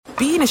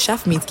being a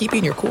chef means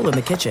keeping your cool in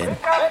the kitchen.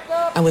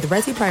 And with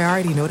Resi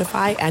Priority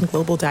Notify and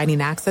Global Dining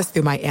Access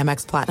through my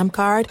Amex Platinum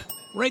card,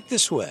 Right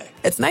this way.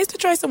 it's nice to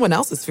try someone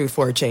else's food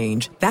for a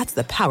change. That's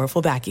the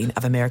powerful backing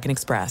of American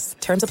Express.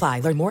 Terms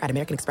apply. Learn more at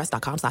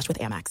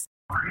americanexpress.com/withAmex.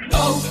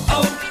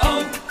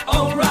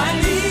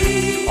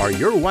 O'Reilly. Are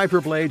your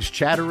wiper blades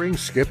chattering,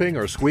 skipping,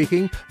 or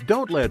squeaking?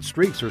 Don't let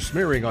streaks or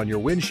smearing on your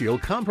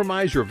windshield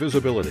compromise your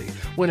visibility.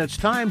 When it's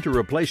time to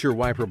replace your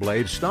wiper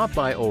blades, stop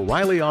by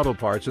O'Reilly Auto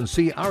Parts and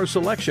see our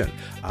selection.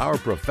 Our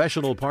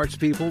professional parts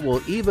people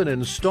will even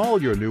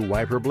install your new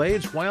wiper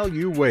blades while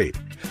you wait.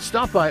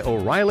 Stop by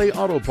O'Reilly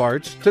Auto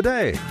Parts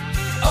today.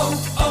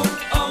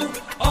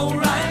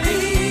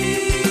 O'Reilly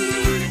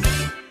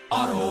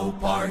Auto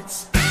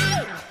Parts.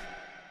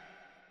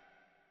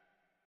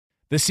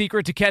 The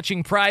secret to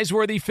catching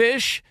prize-worthy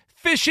fish?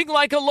 Fishing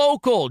like a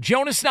local.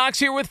 Jonas Knox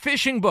here with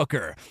Fishing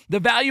Booker.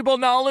 The valuable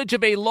knowledge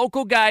of a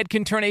local guide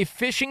can turn a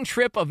fishing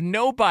trip of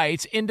no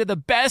bites into the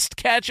best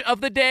catch of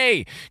the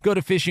day. Go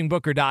to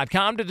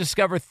fishingbooker.com to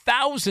discover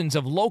thousands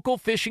of local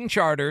fishing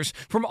charters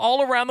from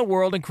all around the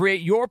world and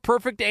create your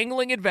perfect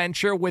angling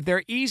adventure with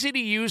their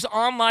easy-to-use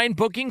online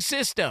booking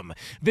system.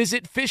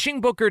 Visit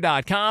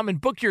fishingbooker.com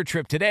and book your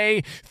trip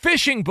today.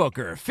 Fishing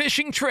Booker.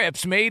 Fishing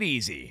trips made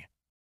easy.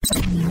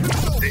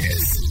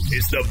 This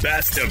is the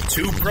best of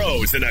two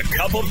pros and a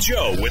cup of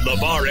Joe with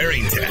LeVar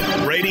Arrington,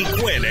 Brady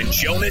Quinn, and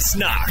Jonas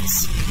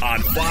Knox on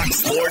Fox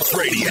Sports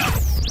Radio.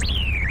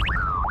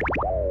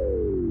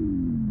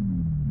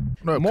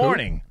 What up,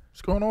 Morning. Coop?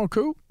 What's going on,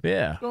 Coop?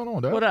 Yeah. What's going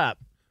on, Dad? What up?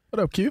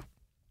 What up, Q?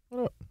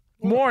 What up?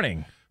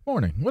 Morning.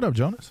 Morning. What up,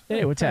 Jonas?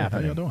 Hey, what's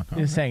happening? How y'all doing?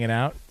 Just hanging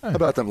out. How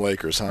about them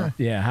Lakers, huh?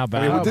 Yeah, how about?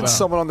 I mean, How didn't about-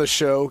 someone on the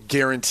show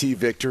guarantee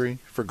victory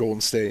for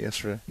Golden State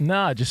yesterday? No,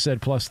 I just said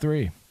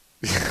 +3.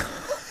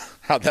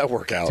 How'd that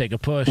work out? Take a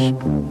push.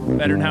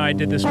 Better than how I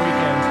did this weekend.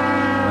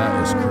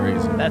 That is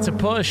crazy. That's a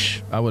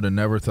push. I would have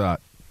never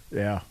thought.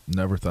 Yeah.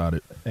 Never thought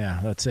it. Yeah,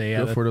 that's a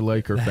Good for the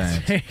Laker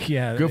fans.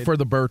 yeah. Good for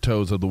the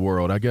Bertos of the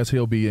world. I guess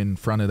he'll be in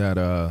front of that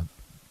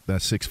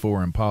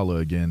 6'4" Impala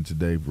again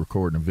today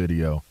recording a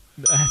video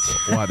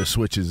while the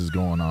switches is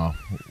going off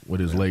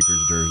with his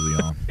Lakers jersey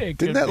on.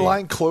 Didn't that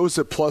line close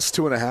at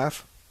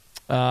 +2.5?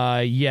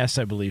 Yes,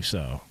 I believe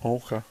so.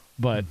 Okay.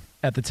 But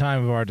at the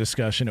time of our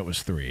discussion, it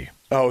was 3.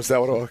 Oh, is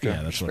that what? Okay.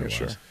 Yeah, that's Just what it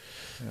making was.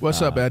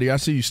 What's up, Eddie? I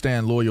see you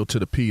stand loyal to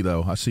the P,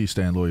 though. I see you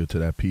stand loyal to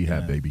that P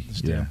hat, baby.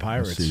 Damn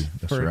Pirates. I see.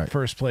 That's right.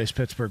 First place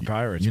Pittsburgh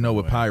Pirates. You know by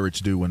what the way.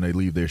 pirates do when they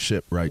leave their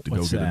ship, right, to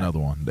What's go get that? another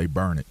one? They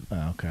burn it.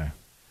 Oh, okay.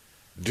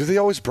 Do they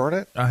always burn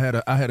it? I had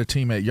a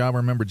teammate. Y'all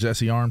remember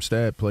Jesse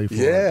Armstead played for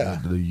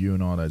the U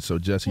and all that. So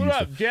Jesse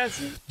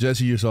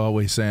Jesse used to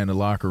always say in the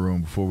locker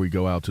room before we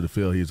go out to the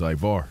field, he's like,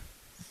 VAR.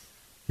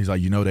 He's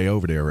like, you know they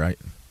over there, right?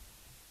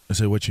 I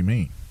said, what you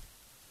mean?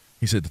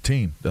 He said,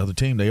 the other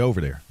team, they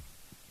over there.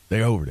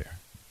 They over there.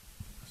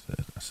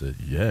 I said,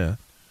 yeah.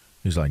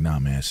 He's like, nah,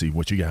 man, see,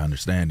 what you got to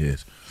understand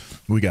is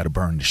we got to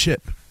burn the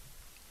ship. I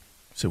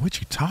said, what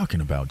you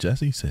talking about,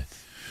 Jesse? He said,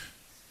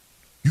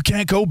 you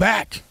can't go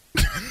back.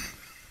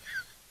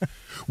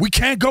 We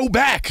can't go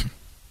back.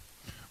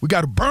 We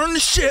got to burn the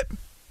ship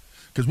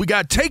because we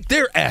got to take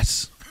their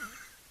S.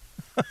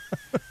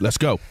 Let's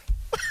go.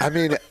 I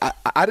mean,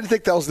 I didn't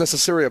think that was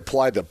necessarily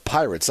applied to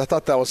pirates. I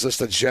thought that was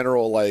just a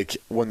general, like,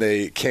 when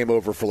they came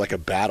over for, like, a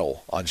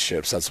battle on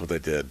ships, that's what they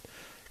did.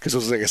 Because it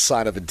was, like, a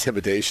sign of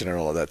intimidation and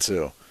all of that,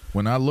 too.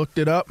 When I looked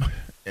it up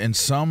in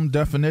some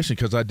definition,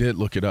 because I did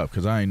look it up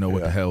because I didn't know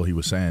what the hell he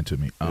was saying to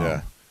me.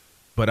 Yeah.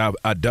 But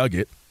I dug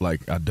it.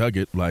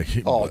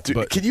 Oh,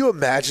 dude, can you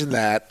imagine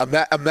that?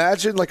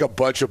 Imagine, like, a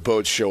bunch of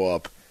boats show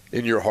up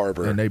in your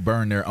harbor. And they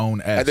burn their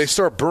own S. And they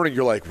start burning.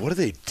 You're like, what are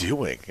they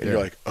doing? And you're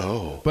like,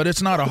 oh. But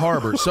it's not a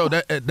harbor. So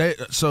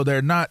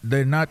they're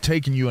not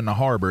taking you in the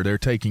harbor. They're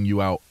taking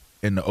you out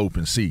in the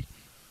open sea.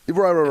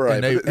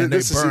 Right. And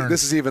This burn.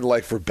 is even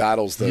like for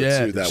battles though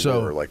too that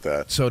were like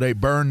that. So they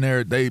burn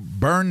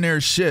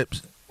their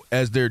ships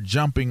as they're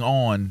jumping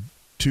on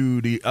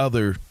to the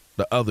other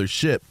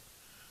ship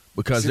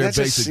because that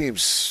just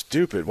seems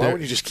stupid. Why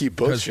wouldn't you just keep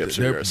both ships?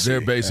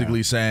 They're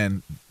basically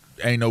saying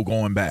ain't no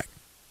going back.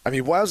 I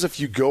mean, why is if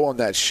you go on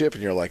that ship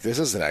and you're like, this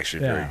isn't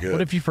actually very good?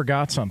 What if you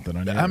forgot something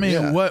on your I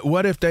mean,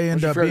 what if they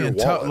end up being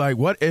tough? Like,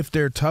 what if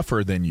they're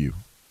tougher than you?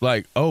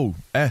 Like,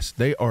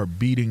 they are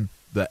beating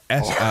the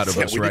S out of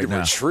us right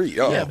now. Retreat.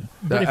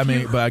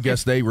 But I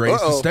guess they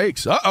raised the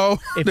stakes.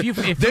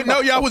 If didn't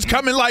know y'all was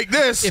coming like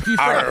this. If you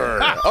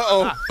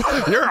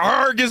Your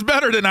arg is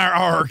better than our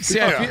arg. See,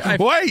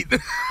 Wait.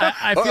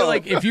 I feel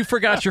like if you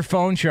forgot your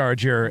phone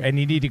charger and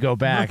you need to go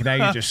back, now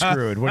you're just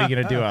screwed. What are you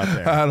going to do out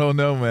there? I don't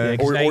know, man.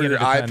 Yeah, or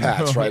your eye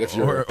patch, right? If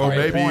you're or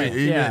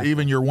maybe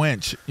even your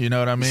winch. You know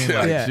what I mean?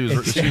 How'd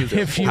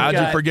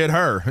you forget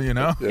her? You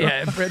know?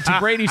 Yeah. To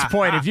Brady's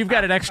point, if you've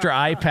got an extra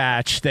eye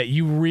patch that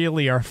you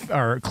really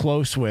are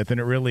close with and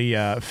it really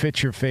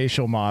fits your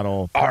facial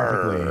model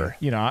perfectly,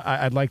 you know,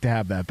 I'd like to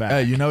have that back.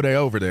 Hey, you know they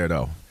over there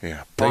though.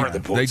 Yeah,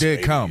 they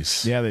did come.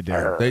 Yeah, they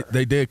did.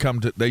 They did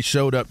come. They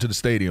showed up to the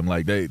stadium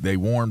like they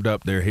warmed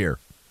up their hair.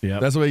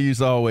 Yep. That's what he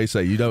used to always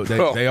say.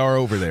 They are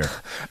over there.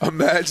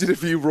 Imagine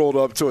if you rolled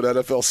up to an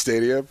NFL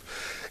stadium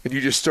and you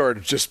just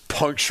started just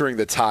puncturing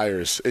the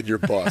tires in your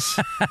bus.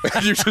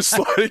 And you're just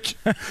like,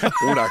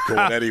 we're not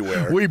going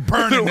anywhere. We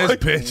burning this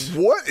pitch.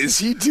 What is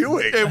he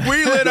doing? If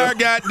we lit our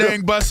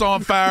goddamn bus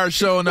on fire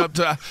showing up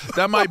to –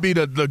 that might be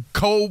the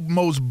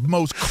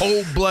most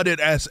cold-blooded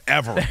ass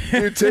ever.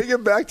 Dude, take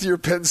him back to your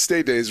Penn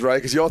State days, right?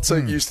 Because y'all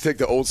used to take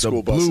the old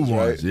school buses, blue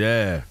right? ones,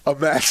 yeah.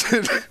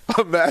 Imagine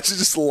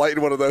just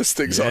lighting one of those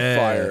things on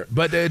fire.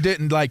 But it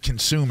didn't,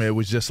 consume it. It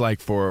was just,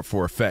 for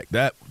effect.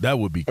 That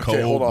would be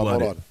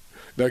cold-blooded. Hold on.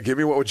 Now, give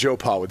me what Joe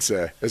Pa would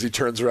say as he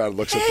turns around and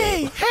looks at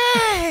them.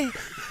 Hey,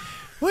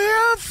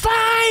 we're on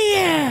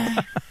fire.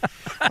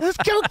 Let's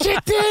go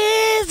kick the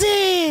ears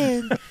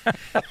in.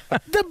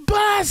 The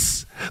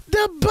bus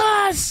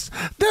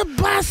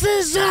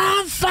is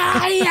on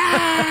fire.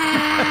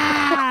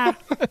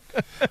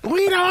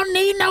 We don't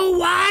need no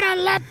water.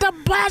 Let the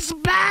bus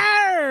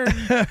burn.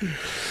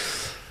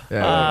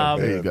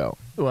 There you go.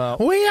 Well,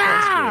 we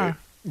are.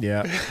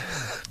 Yeah.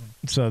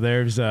 So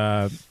there's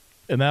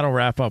and that'll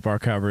wrap up our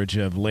coverage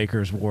of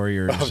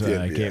Lakers-Warriors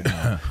game.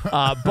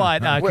 But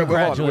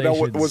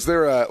congratulations. Was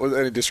there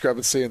any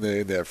discrepancy in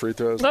the free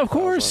throws? Of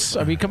course.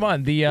 I mean, come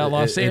on. The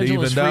Los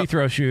Angeles free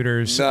throw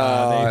shooters, they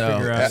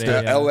figure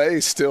out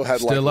L.A. still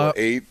had up.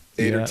 8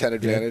 or 10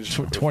 advantage.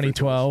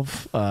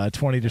 2012,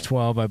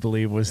 20-12, I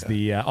believe, was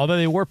the although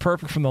they were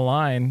perfect from the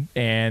line.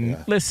 And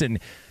listen,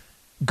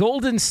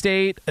 Golden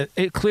State,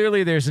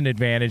 clearly there's an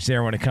advantage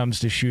there when it comes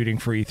to shooting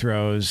free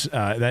throws.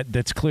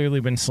 That's clearly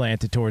been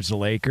slanted towards the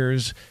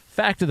Lakers.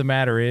 Fact of the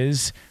matter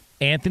is,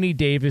 Anthony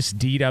Davis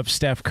D'd up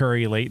Steph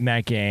Curry late in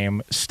that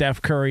game.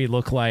 Steph Curry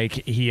looked like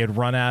he had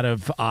run out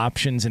of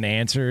options and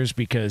answers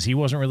because he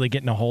wasn't really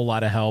getting a whole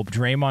lot of help.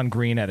 Draymond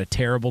Green had a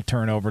terrible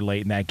turnover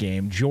late in that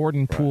game.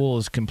 Jordan Poole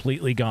is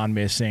completely gone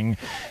missing.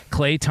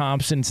 Klay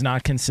Thompson's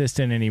not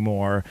consistent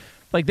anymore.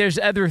 There's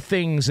other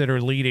things that are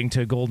leading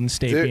to Golden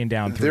State being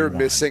down 3-1. They're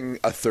missing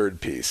a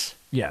third piece.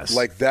 Yes.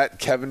 That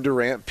Kevin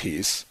Durant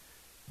piece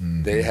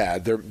they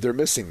had. They're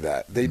missing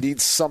that. They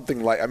need something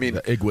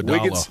Iguodala.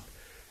 Wiggins.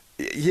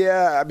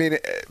 Yeah,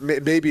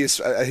 maybe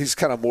he's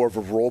kind of more of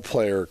a role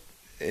player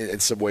in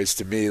some ways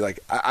to me.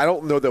 I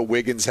don't know that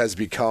Wiggins has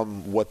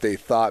become what they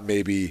thought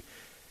maybe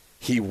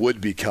he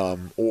would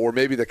become, or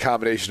maybe the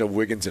combination of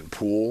Wiggins and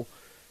Poole.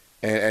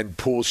 And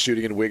Poole's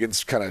shooting and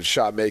Wiggins' kind of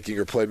shot making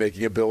or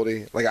playmaking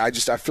ability. I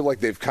feel like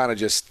they've kind of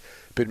just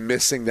been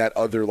missing that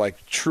other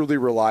truly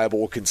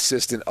reliable,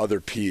 consistent other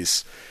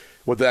piece.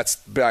 Whether that's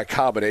by a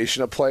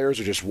combination of players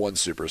or just one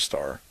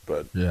superstar.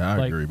 But yeah,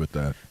 I agree with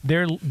that.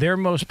 Their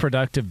most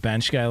productive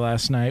bench guy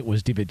last night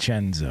was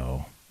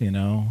DiVincenzo.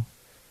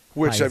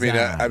 Which,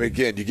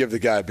 again, you give the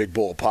guy a big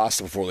bowl of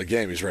pasta before the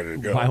game, he's ready to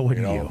go. Why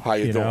wouldn't you? How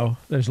you doing?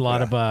 There's a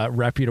lot of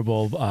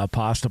reputable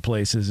pasta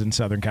places in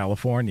Southern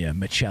California.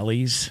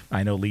 Michelli's.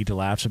 I know Lee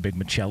DeLaugh's a big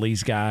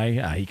Michelli's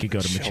guy. He could go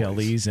to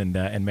Michelli's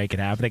and make it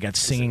happen. They got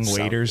singing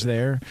waiters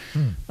there.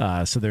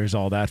 So there's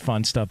all that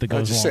fun stuff that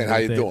goes along with it. How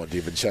you doing,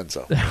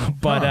 DiVincenzo?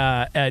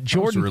 But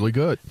Jordan, really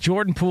good.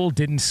 Jordan Poole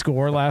didn't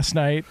score last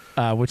night,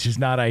 which is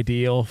not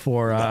ideal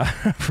for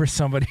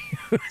somebody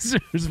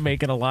who's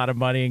making a lot of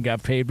money and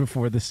got paid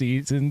before the season.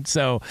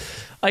 So,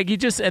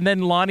 and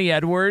then Lonnie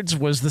Edwards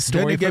was the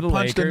story for the Lakers. Didn't he get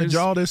punched in the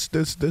jaw this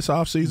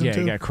offseason, yeah,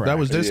 too? He got cracked. That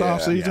was this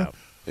offseason?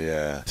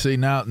 Yeah. See,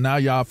 now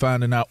y'all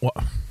finding out what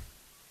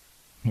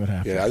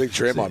happened. Yeah, I think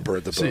Draymond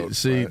burned the boat.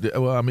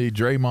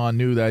 Draymond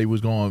knew that he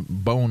was going to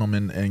bone him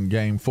in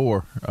Game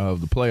 4 of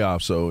the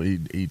playoffs, so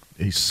he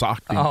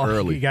socked him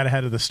early. He got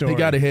ahead of the story. He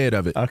got ahead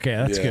of it. Okay,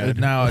 that's good.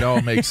 Now it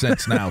all makes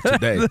sense now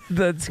today.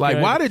 That's good. Good.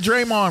 Why did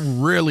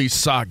Draymond really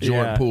sock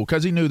Jordan Poole?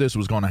 Because he knew this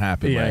was going to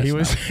happen. Yeah, he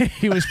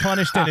was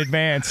punished in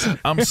advance.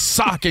 I'm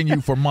socking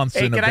you for months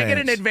in advance. Can I get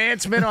an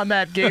advancement on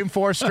that Game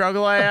 4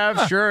 struggle I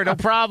have? Sure, no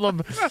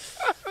problem.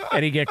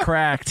 And he get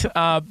cracked.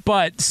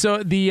 But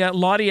so the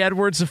Lonnie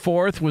Edwards the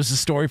fourth was the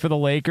story for the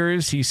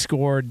Lakers. He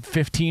scored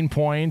 15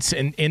 points,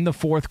 and in the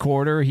fourth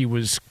quarter, he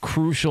was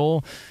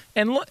crucial.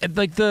 And look,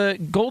 the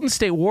Golden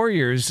State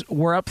Warriors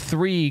were up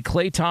 3.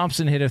 Klay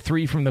Thompson hit a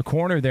 3 from the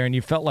corner there, and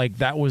you felt like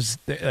that was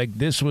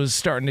this was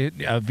starting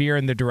to veer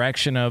in the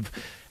direction of.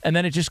 And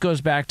then it just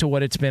goes back to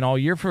what it's been all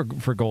year for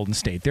Golden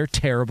State. They're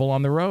terrible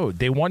on the road.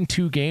 They won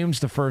 2 games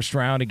the first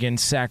round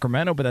against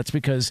Sacramento, but that's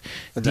because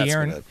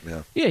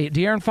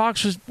De'Aaron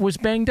Fox was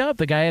banged up.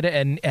 The guy had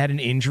an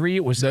injury.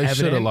 It was evident.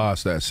 They should have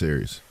lost that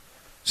series.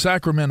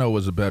 Sacramento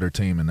was a better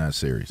team in that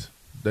series.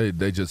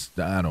 They just,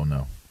 I don't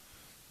know.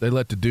 They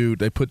put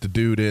the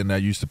dude in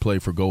that used to play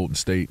for Golden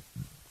State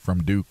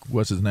from Duke.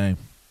 What's his name?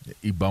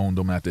 He boned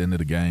him at the end of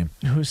the game.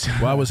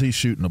 Why was he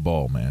shooting the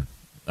ball, man?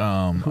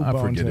 I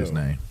forget his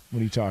name. What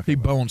are you talking about? He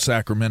boned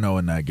Sacramento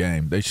in that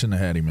game. They shouldn't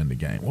have had him in the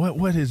game. What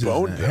is his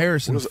name?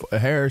 Harrison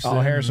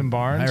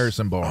Barnes.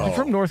 Harrison Barnes. He's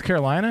from North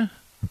Carolina?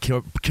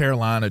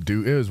 Carolina,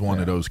 dude. It was one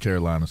of those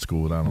Carolina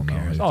schools. I don't know.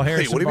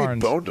 Harrison what do you mean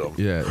Barnes. boned him?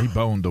 Yeah, he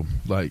boned him.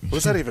 What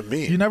does that even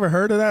mean? You never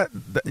heard of that?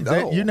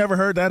 No. You never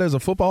heard that as a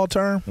football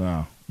term?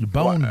 No. You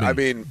boned me. I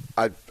mean,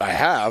 I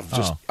have,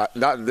 just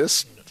not in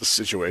this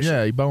situation.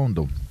 Yeah, he boned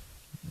them.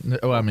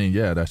 Oh, I mean,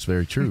 yeah, that's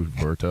very true,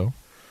 Berto.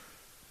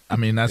 I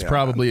mean, that's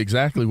probably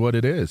exactly what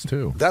it is,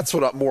 too. That's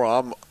what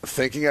I'm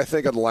thinking, I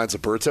think, on the lines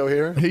of Berto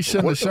here. He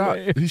shouldn't have shot.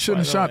 He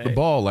shouldn't have shot the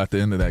ball at the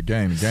end of that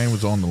game. The game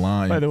was on the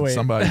line. By the way,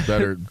 somebody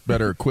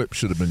better equipped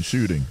should have been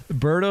shooting.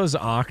 Berto's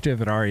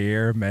octave in our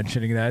ear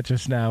mentioning that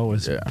just now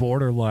was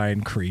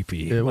borderline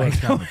creepy. It was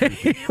kind of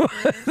creepy.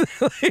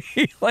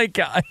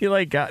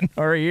 He got in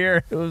our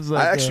ear. It was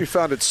like I actually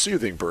found it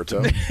soothing,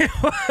 Berto.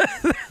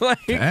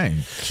 Dang,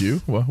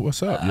 Q,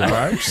 what's up? You all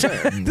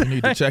right? We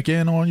need to check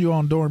in on you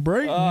during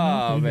break.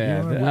 Oh, man.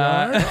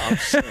 That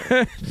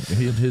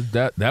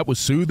was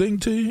soothing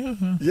to you?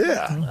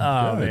 Yeah.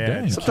 Oh,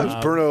 man. Sometimes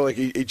Berto, like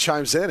he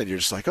chimes in, and you're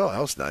just like, "Oh, that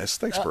was nice.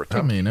 Thanks, Berto."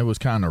 I mean, it was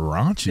kind of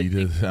raunchy.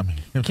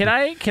 Can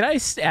I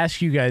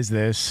ask you guys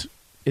this?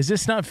 Is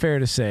this not fair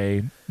to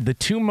say the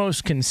two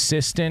most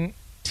consistent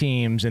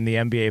teams in the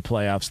NBA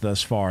playoffs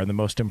thus far, the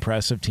most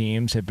impressive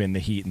teams, have been the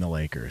Heat and the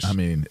Lakers? I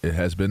mean, it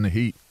has been the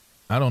Heat.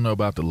 I don't know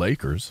about the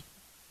Lakers.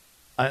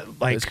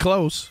 It's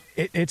close.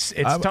 It's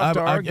tough to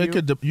argue.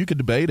 You could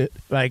debate it.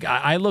 Like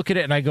I look at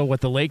it and I go, what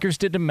the Lakers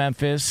did to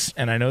Memphis,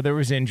 and I know there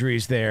was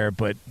injuries there,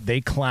 but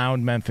they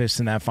clowned Memphis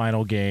in that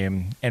final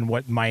game, and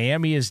what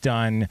Miami has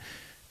done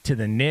to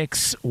the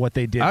Knicks, what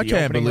they did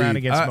the opening round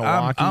against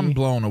Milwaukee. I'm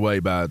blown away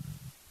by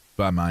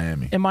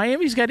Miami. And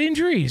Miami's got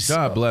injuries.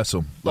 God bless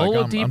them.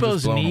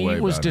 Oladipo's knee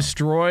was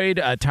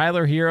destroyed.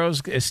 Tyler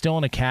Heroes is still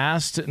in a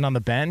cast and on the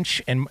bench,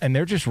 and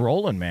they're just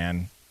rolling,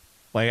 man.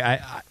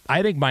 Like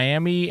I think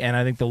Miami and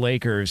I think the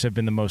Lakers have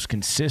been the most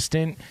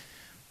consistent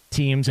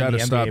teams in the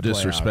NBA playoffs. Got to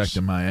stop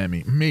disrespecting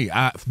Miami.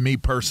 Me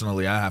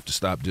personally, I have to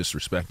stop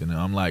disrespecting them.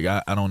 I'm like,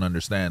 I don't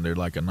understand. They're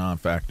like a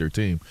non-factor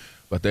team,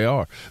 but they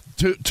are.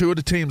 Two of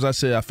the teams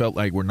I felt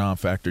like were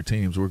non-factor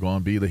teams were going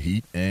to be the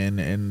Heat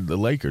and the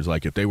Lakers.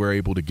 Like if they were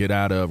able to get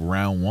out of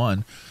round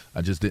one,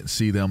 I just didn't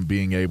see them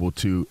being able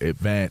to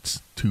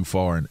advance too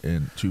far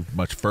and too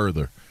much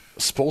further.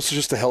 Spoelstra's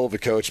just a hell of a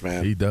coach,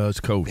 man. He does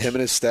coach. Him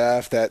and his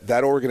staff,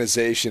 that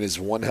organization is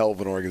one hell of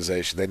an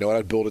organization. They know how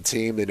to build a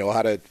team. They know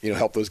how to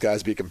help those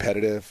guys be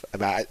competitive.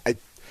 I mean,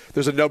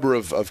 there's a number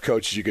of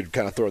coaches you could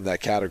kind of throw in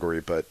that category,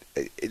 but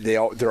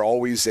they're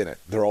always in it.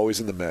 They're always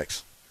in the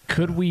mix.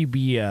 Could we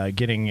be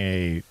getting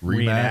a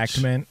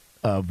reenactment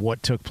of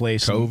what took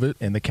place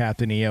in the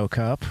Captain EO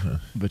Cup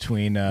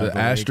between the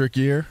asterisk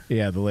year?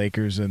 Yeah, the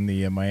Lakers and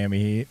the Miami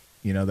Heat.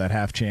 You know, that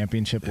half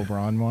championship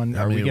LeBron won?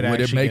 I mean, would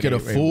it make it a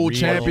full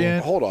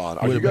champion? Hold on.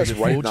 Are you guys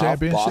writing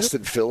off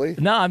Boston, Philly?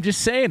 No, I'm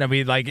just saying. I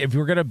mean, like, if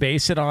we're going to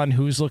base it on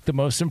who's looked the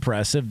most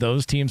impressive,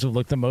 those teams have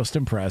looked the most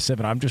impressive,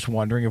 and I'm just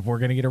wondering if we're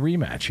going to get a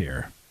rematch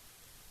here.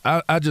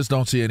 I just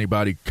don't see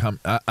anybody come.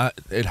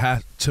 It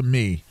has, to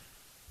me,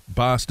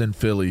 Boston,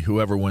 Philly,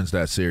 whoever wins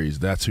that series,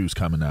 that's who's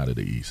coming out of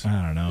the East.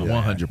 I don't know.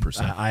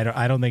 100%.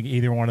 I don't think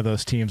either one of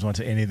those teams wants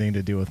anything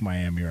to do with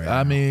Miami right now.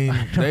 I mean,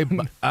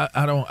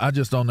 I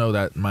just don't know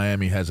that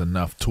Miami has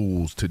enough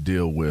tools to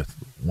deal with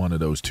one of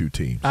those two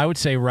teams. I would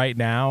say right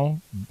now,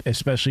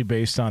 especially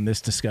based on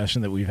this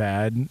discussion that we've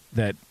had,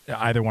 that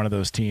either one of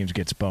those teams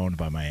gets boned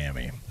by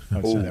Miami. I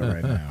would say that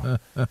right now.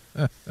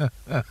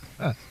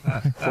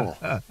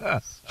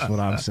 That's what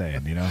I'm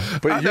saying, you know.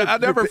 But I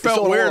never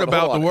felt weird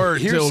about the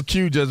word until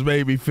Q just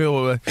made me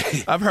feel.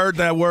 I've heard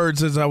that word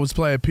since I was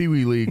playing Pee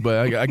Wee League,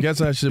 but I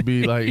guess I should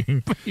be like,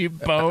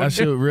 I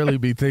should really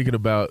be thinking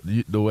about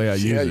the way I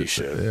use it. Yeah, you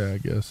should. Yeah, I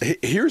guess.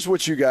 Here's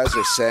what you guys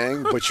are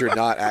saying, but you're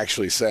not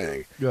actually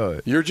saying. Go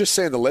ahead. You're just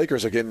saying the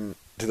Lakers are getting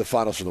to the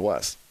finals from the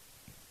West.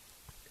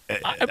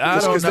 I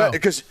don't know.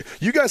 Because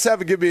you guys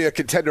haven't given me a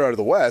contender out of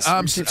the West.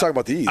 You keep talking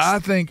about the East. I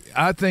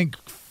think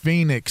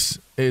Phoenix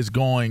is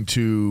going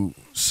to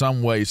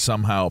some way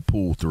somehow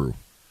pull through.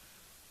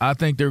 I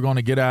think they're going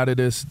to get out of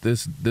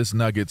this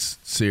Nuggets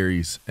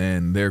series,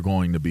 and they're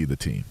going to be the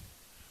team.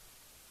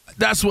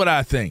 That's what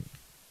I think.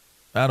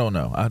 I don't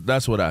know.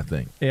 That's what I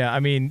think. Yeah, I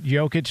mean,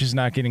 Jokic is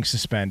not getting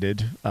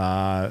suspended,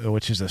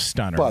 which is a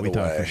stunner. By the we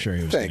thought way, for sure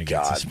he was going to thank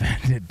get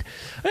suspended.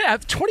 Yeah,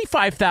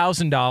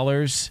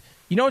 $25,000.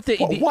 You know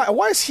what?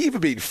 Why is he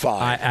even being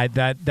fined?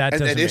 That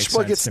doesn't and make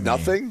Ishmael sense gets to me.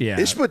 nothing. Yeah.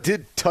 Ishmael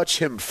did touch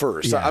him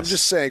first. Yes. I'm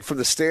just saying, from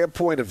the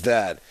standpoint of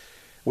that,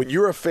 when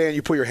you're a fan,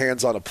 you put your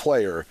hands on a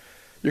player,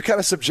 you're kind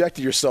of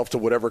subjecting yourself to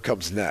whatever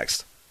comes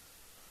next.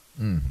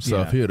 So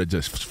if he would have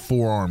just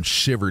forearm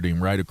shivered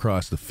him right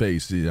across the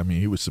face, I mean,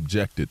 he was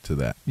subjected to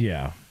that.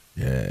 Yeah.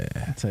 Yeah.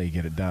 That's how you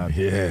get it done.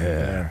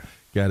 Yeah.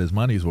 Got his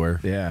money's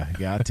worth. Yeah,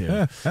 got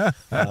to.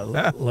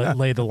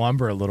 Lay the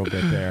lumber a little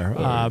bit there.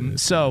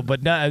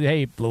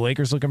 Hey, the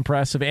Lakers look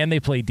impressive, and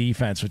they play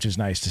defense, which is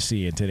nice to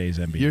see in today's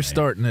NBA. You're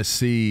starting to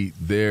see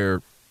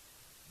their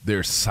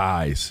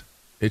size.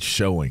 It's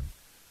showing.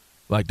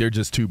 Like, they're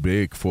just too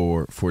big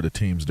for the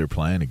teams they're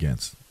playing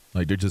against.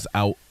 Like, they're just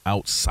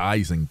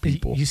outsizing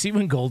people. You see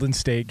when Golden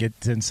State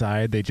gets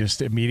inside, they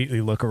just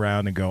immediately look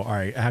around and go, all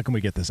right, how can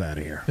we get this out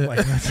of here?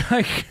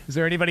 Is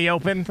there anybody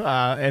open?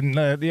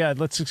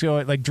 Let's just go.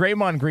 Like,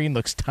 Draymond Green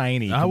looks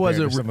tiny compared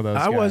to some of those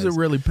guys. I wasn't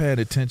really paying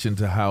attention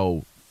to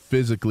how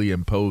physically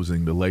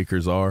imposing the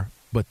Lakers are,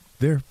 but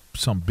they're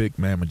some big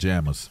mamma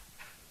jammas.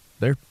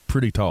 they're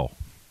pretty tall.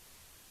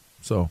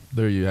 So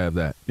there you have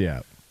that.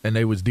 Yeah. And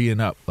they was D'ing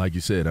up, like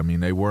you said. I mean,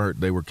 they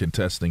were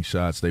contesting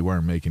shots. They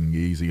weren't making it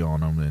easy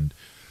on them. And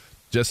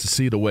just to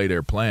see the way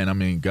they're playing, I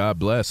mean, God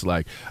bless.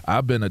 Like,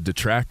 I've been a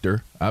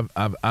detractor.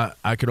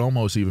 I could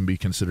almost even be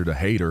considered a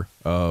hater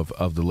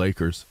of the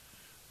Lakers.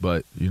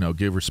 But,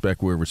 give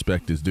respect where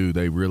respect is due.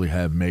 They really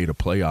have made a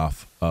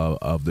playoff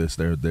of this.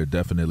 They're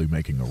definitely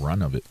making a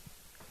run of it.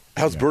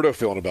 How's Berto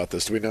feeling about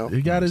this? Do we know?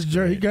 He got his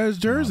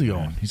jersey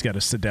on. He's got a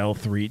Sedell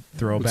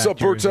throwback What's up,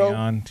 jersey Berto?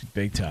 on.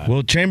 Big time.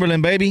 Will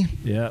Chamberlain, baby.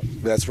 Yeah.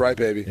 That's right,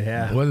 baby.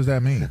 Yeah. What does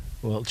that mean?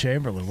 Will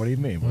Chamberlain. What do you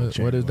mean?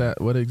 What is that?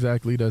 What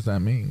exactly does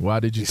that mean? Why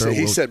did you throw?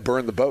 He said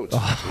burn the boats.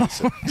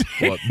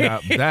 Well,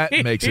 now that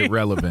makes it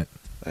relevant.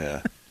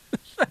 Yeah.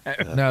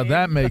 Now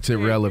that makes it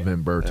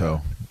relevant,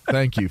 Berto.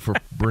 Thank you for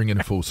bringing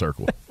it full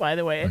circle. By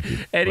the way,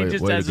 Eddie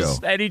just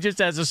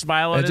has a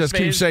smile on his face. And just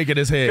keeps shaking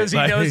his head. Because he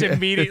knows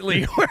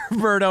immediately where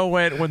Berto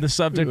went when the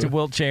subject of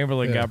Wilt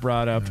Chamberlain got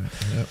brought up.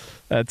 Yep.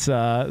 That's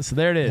so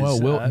there it is. Well,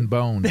 Wilt and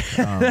Bone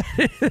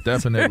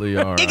definitely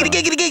are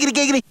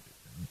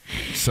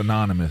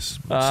synonymous,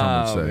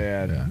 some would say.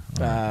 Man.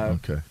 Yeah.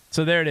 Okay.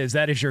 So there it is.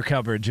 That is your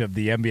coverage of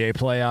the NBA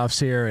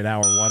playoffs here in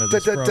hour one of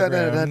this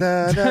program.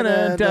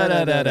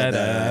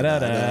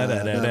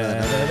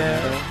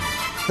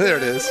 There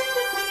it is.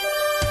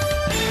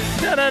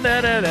 The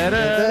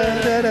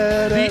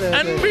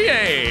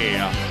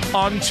NBA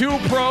on Two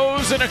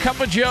Pros and a Cup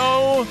of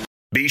Joe.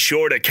 Be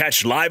sure to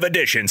catch live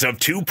editions of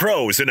Two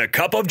Pros and a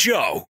Cup of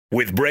Joe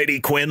with Brady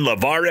Quinn,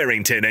 LeVar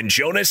Arrington, and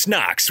Jonas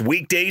Knox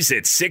weekdays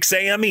at 6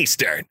 a.m.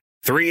 Eastern,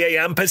 3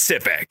 a.m.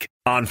 Pacific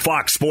on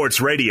Fox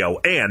Sports Radio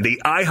and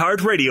the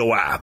iHeartRadio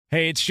app.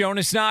 Hey, it's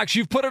Jonas Knox.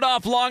 You've put it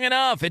off long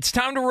enough. It's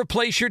time to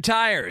replace your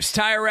tires.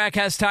 Tire Rack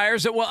has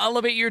tires that will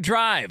elevate your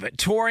drive.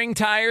 Touring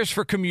tires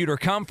for commuter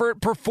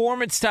comfort,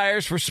 performance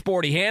tires for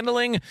sporty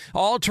handling,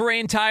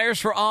 all-terrain tires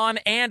for on-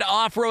 and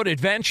off-road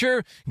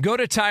adventure. Go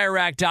to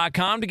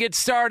TireRack.com to get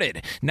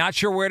started. Not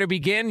sure where to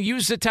begin?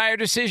 Use the Tire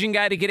Decision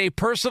Guide to get a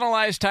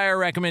personalized tire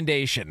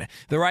recommendation.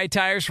 The right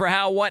tires for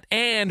how, what,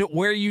 and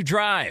where you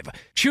drive.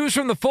 Choose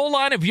from the full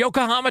line of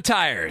Yokohama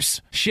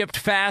tires. Shipped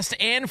fast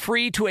and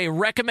free to a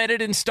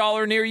recommended installer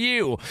near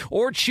you,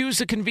 or choose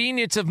the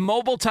convenience of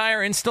mobile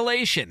tire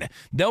installation.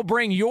 They'll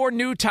bring your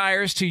new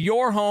tires to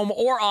your home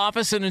or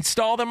office and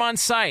install them on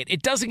site.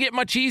 It doesn't get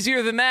much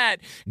easier than that.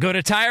 Go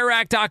to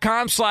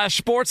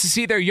TireRack.com/sports to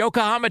see their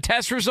Yokohama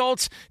test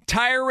results,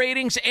 tire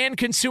ratings, and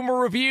consumer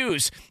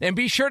reviews. And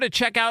be sure to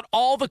check out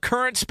all the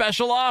current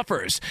special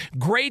offers.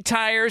 Great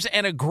tires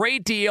and a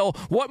great deal.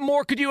 What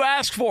more could you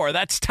ask for?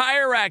 That's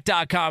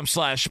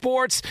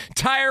TireRack.com/sports.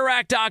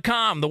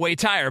 TireRack.com, the way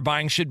tire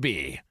buying should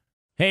be.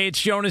 Hey,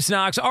 it's Jonas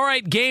Knox. All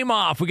right, game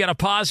off. We got to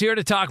pause here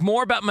to talk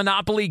more about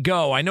Monopoly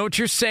Go. I know what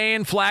you're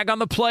saying, flag on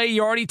the play.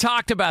 You already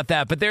talked about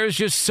that, but there's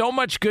just so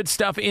much good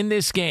stuff in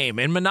this game.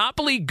 In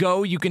Monopoly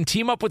Go, you can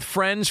team up with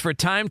friends for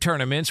time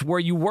tournaments where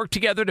you work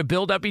together to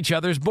build up each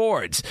other's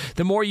boards.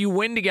 The more you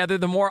win together,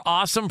 the more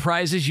awesome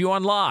prizes you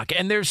unlock.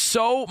 And there's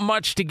so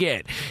much to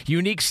get.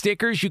 Unique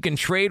stickers you can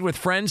trade with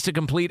friends to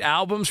complete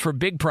albums for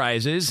big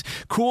prizes.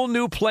 Cool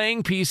new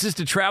playing pieces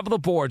to travel the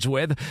boards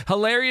with.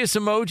 Hilarious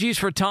emojis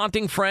for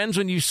taunting friends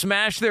when you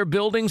smash their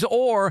buildings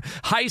or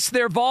heist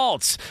their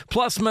vaults.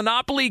 Plus,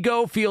 Monopoly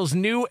Go feels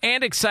new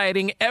and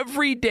exciting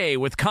every day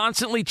with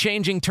constantly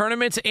changing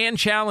tournaments and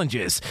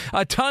challenges.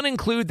 A ton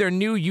include their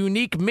new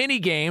unique mini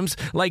games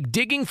like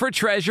digging for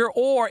treasure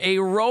or a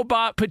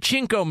robot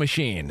pachinko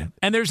machine.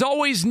 And there's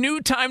always new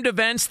timed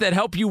events that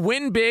help you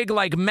win big,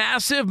 like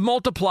massive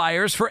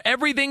multipliers for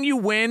everything you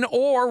win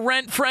or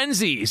rent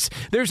frenzies.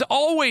 There's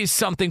always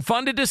something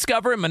fun to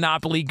discover in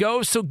Monopoly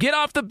Go, so get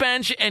off the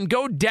bench and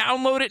go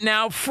download it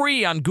now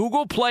free on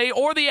Google Play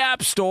or the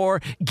App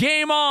Store.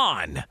 Game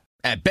on!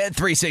 At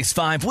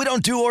Bet365, we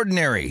don't do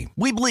ordinary.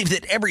 We believe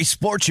that every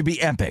sport should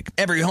be epic.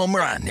 Every home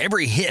run,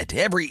 every hit,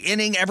 every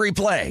inning, every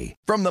play.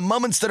 From the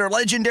moments that are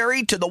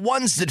legendary to the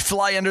ones that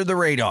fly under the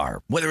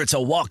radar. Whether it's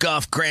a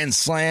walk-off grand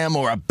slam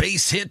or a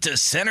base hit to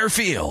center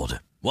field.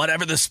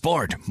 Whatever the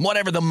sport,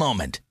 whatever the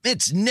moment,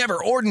 it's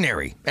never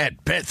ordinary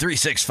at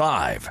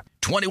Bet365.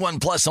 21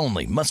 plus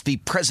only. Must be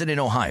present in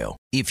Ohio.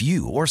 If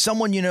you or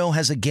someone you know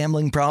has a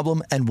gambling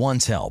problem and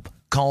wants help,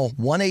 call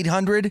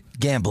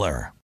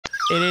 1-800-GAMBLER.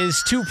 It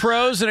is Two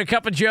Pros and a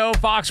Cup of Joe,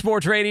 Fox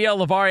Sports Radio.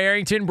 LeVar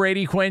Arrington,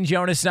 Brady Quinn,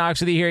 Jonas Knox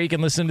with you here. You can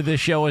listen to this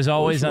show as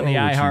always on the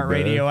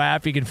iHeartRadio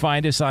app. You can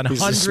find us on He's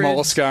hundreds. the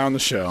smallest guy on the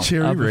show.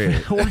 Cherry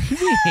Red. What do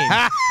you mean?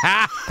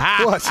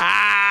 What?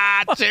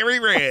 Cherry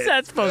Red. What's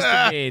that supposed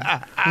to mean?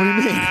 What do you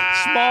mean?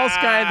 Smallest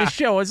guy on the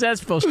show. What's that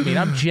supposed to mean?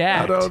 I'm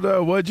jacked. I don't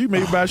know. What'd you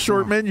mean by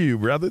short menu,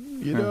 brother?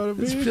 You know what I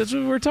mean? That's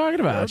what we're talking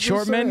about.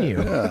 Short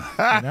menu.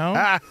 Yeah. You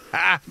know?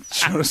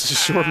 Jonas is a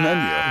short menu. You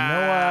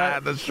know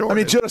what? The short. I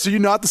mean, Jonas, are you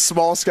not the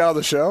smallest guy on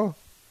the show?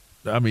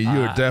 I mean,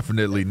 you're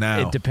definitely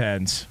now. It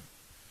depends.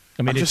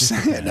 I mean, I'm just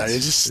saying.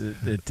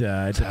 It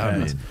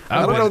depends.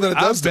 I don't know that it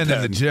does I've been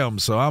depend. in the gym,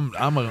 so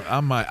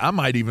I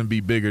might even be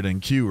bigger than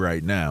Q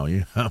right now.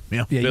 I'm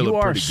feeling you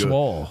are pretty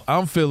swole. good.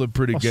 I'm feeling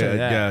pretty say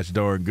that. gosh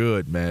darn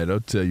good, man. I'll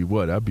tell you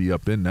what, I'll be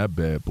up in that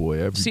bad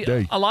boy every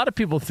day. A lot of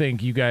people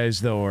think you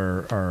guys though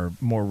are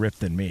more ripped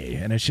than me,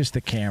 and it's just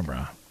the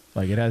camera.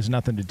 Like it has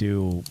nothing to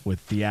do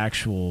with the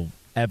actual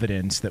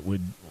evidence that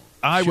would.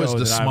 I was show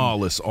the that I'm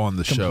smallest on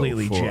the show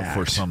completely for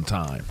jacked. some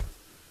time,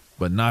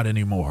 but not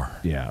anymore.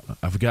 Yeah,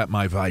 I've got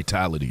my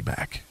vitality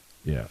back.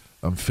 Yeah,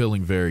 I'm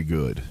feeling very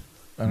good.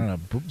 I don't know.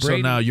 So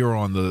now you're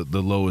on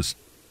the lowest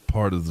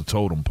part of the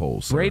totem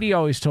pole. Sir. Brady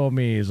always told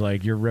me he's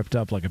like you're ripped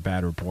up like a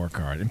bad report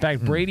card. In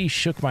fact, Brady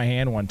shook my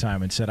hand one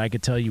time and said I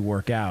could tell you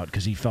work out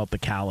because he felt the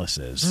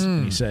calluses.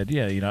 He said,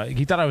 "Yeah,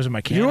 he thought I was a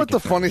mechanic." You know what the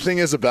funny thing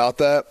is about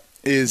that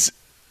is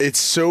it's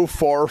so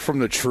far from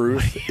the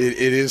truth. it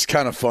is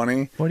kind of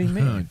funny. What do you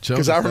mean?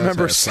 Because I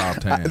remember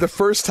the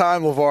first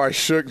time LeVar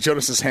shook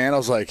Jonas's hand, I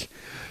was like,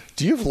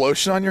 "Do you have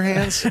lotion on your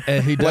hands?"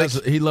 And he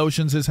does. He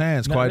lotions his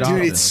hands quite often.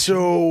 Dude, it's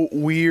so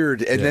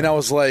weird. And then I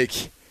was like,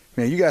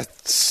 "Man, you gugot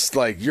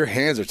like your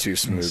hands are too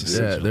smooth."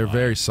 Yeah, they're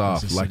very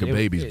soft, like a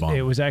baby's bum.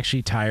 It was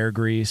actually tire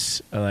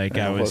grease. Like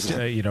I was,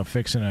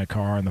 fixing a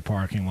car in the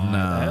parking lot.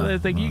 I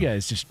think you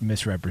guys just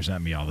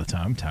misrepresent me all the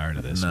time. I'm tired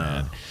of this,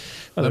 man.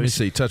 Let me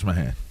see. Touch my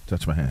hand.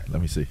 Touch my hand. Let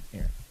me see.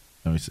 Here.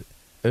 Let me see.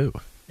 Ooh.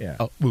 Yeah.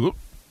 Oh, all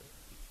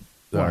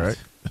right.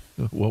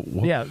 What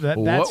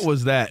what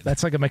was that?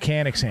 That's like a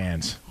mechanic's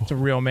hands. It's a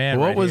real man.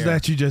 What right was here.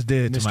 that you just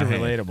did to Mr. my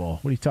hand?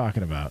 Relatable. What are you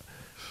talking about?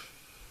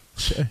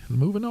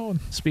 Moving on.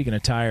 Speaking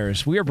of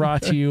tires, we are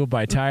brought to you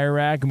by Tire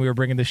Rack, and we are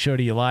bringing the show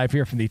to you live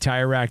here from the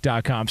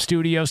TireRack.com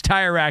studios.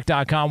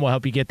 TireRack.com will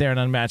help you get there an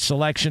unmatched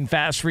selection,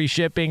 fast free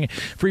shipping,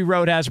 free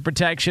road hazard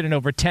protection, and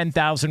over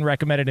 10,000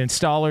 recommended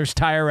installers.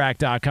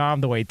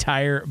 TireRack.com, the way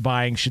tire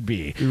buying should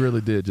be. You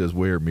really did just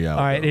wear me out.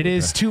 All right, it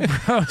is Two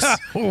Bros.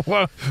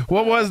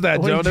 What was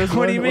that, Jonas?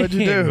 What do you mean? What'd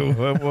you do?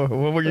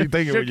 What were you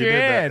thinking when you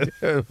did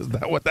that? Was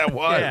that what that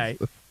was? Yeah.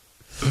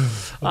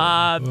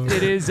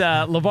 It is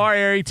LeVar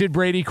Arrington,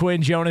 Brady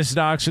Quinn, Jonas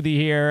Knox with you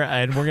here,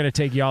 and we're going to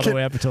take you all the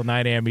way up until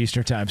 9 a.m.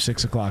 Eastern Time,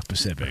 6 o'clock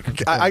Pacific.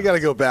 I got to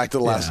go back to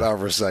the last hour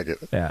for a second.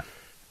 Yeah.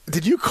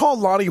 Did you call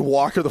Lonnie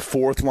Walker the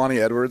fourth Lonnie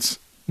Edwards?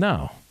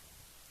 No.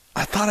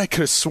 I thought I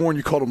could have sworn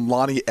you called him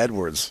Lonnie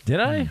Edwards. Did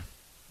I?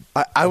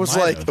 I was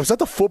like, was that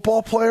the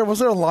football player? Was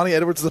there a Lonnie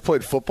Edwards that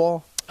played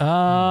football? It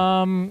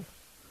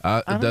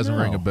doesn't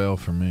ring a bell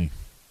for me.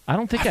 I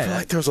don't think I feel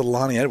like there was a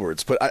Lonnie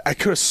Edwards, but I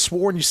could have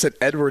sworn you said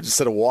Edwards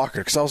instead of Walker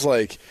because I was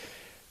like,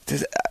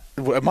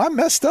 am I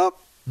messed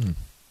up?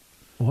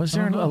 Was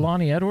there a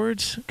Lonnie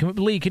Edwards?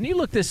 Lee, can you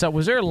look this up?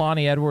 Was there a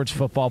Lonnie Edwards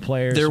football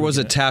player? There was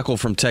a tackle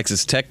from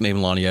Texas Tech named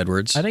Lonnie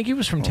Edwards. I think he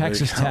was from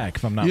Texas Tech,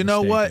 if I'm not mistaken. You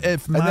know what?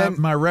 If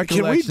my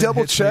recollection can we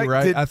double hits me check?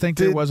 right, I think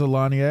there was a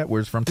Lonnie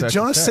Edwards from Texas Did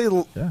Jonas Tech.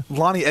 say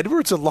Lonnie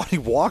Edwards or Lonnie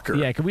Walker?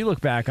 Yeah, can we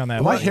look back on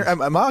that?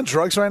 Am I on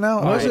drugs right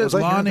now? Was it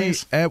Lonnie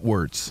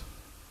Edwards?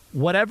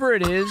 Whatever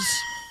it is,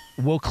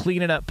 we'll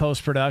clean it up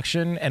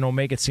post-production, and we'll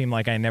make it seem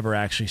like I never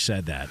actually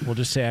said that. We'll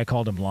just say I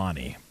called him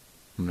Lonnie.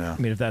 No. I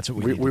mean, if that's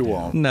what we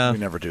won't. No. We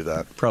never do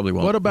that. Probably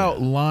won't. What about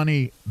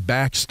Lonnie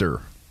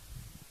Baxter?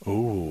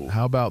 Ooh.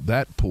 How about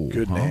that pool?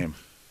 Good name.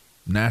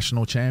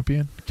 National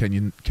champion? Can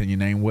you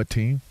name what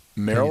team?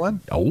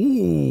 Maryland?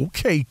 Oh,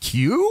 okay,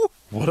 Q.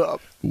 What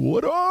up?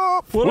 What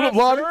up? What up,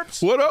 Lonnie?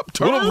 What up,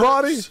 Terps? What up,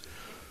 Lonnie?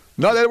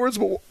 Not Edwards,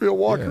 but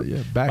Walker.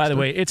 Yeah, Baxter. By the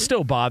way, it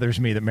still bothers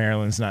me that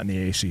Maryland's not in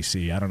the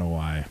ACC. I don't know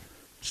why.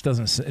 It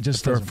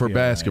just doesn't for feel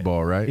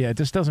basketball, right? Yeah, it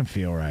just doesn't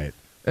feel right.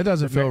 It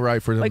doesn't feel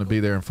right for them to be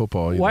there in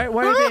football either. Why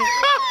are they?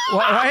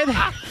 why are they?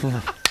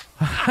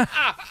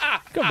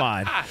 Come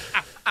on.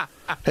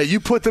 Hey, you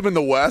put them in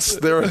the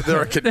West, they're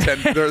a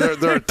contender.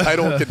 They're a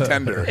title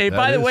contender. Hey,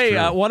 by the way,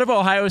 one of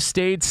Ohio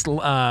State's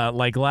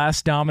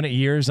last dominant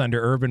years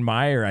under Urban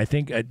Meyer, I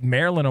think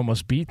Maryland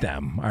almost beat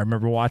them. I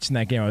remember watching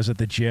that game. I was at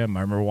the gym.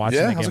 I remember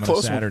watching that game on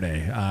a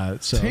Saturday.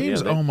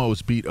 Teams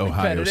almost beat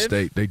Ohio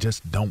State. They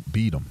just don't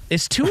beat them.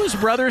 Is Tua's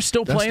brother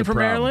still playing for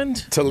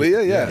Maryland?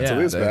 Talia,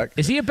 Talia's back.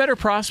 Is he a better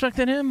prospect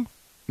than him?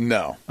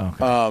 No.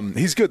 Okay.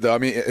 He's good though. I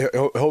mean,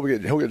 he'll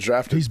get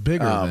drafted. He's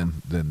bigger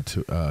than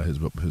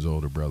his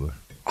older brother.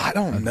 I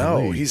don't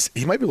know.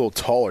 He might be a little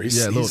taller.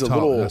 He's a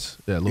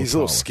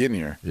little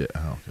skinnier. Yeah.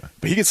 Okay.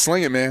 But he can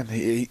sling it, man.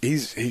 He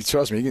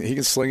trust me. He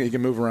can sling it. He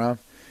can move around.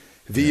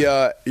 You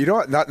know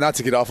what? Not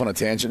to get off on a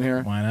tangent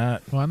here. Why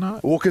not?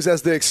 Well, because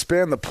as they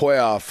expand the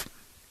playoff,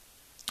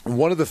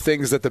 one of the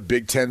things that the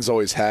Big Ten's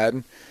always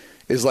had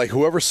is like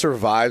whoever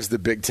survives the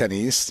Big Ten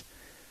East,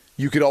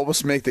 you could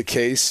almost make the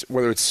case,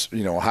 whether it's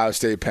Ohio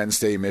State, Penn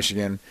State,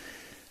 Michigan,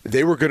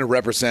 they were going to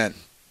represent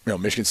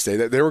Michigan State.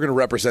 They were going to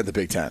represent the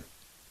Big Ten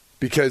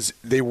because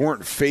they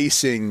weren't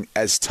facing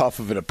as tough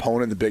of an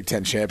opponent in the Big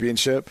Ten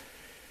championship.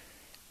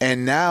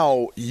 And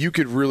now you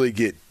could really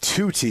get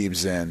two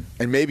teams in,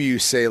 and maybe you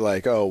say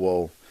like, oh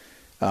well,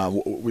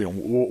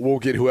 we'll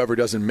get whoever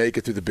doesn't make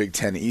it through the Big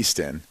Ten East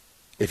in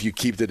if you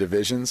keep the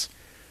divisions.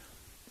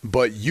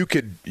 But you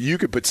could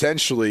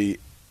potentially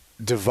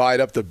divide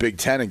up the Big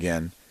Ten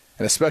again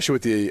and especially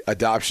with the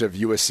adoption of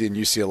USC and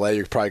UCLA,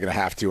 you're probably going to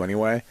have to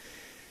anyway.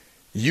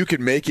 You could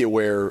make it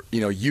where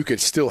you could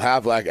still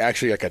have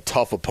actually a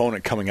tough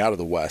opponent coming out of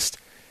the West,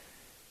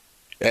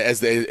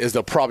 as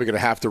they're probably going to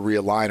have to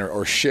realign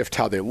or shift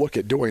how they look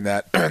at doing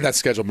that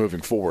schedule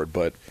moving forward.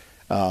 But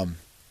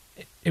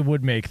it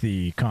would make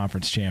the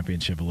conference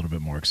championship a little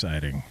bit more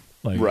exciting.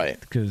 Right.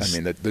 Because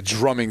the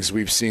drummings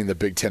we've seen the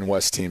Big Ten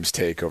West teams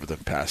take over the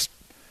past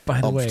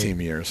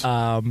years.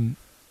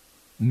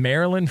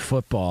 Maryland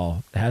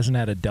football hasn't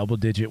had a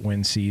double-digit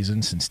win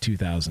season since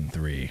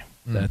 2003.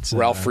 That's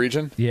Ralph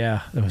Friedgen?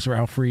 Yeah, it was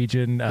Ralph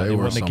Friedgen. They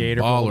won the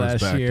Gator Bowl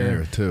last back year.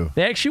 there too.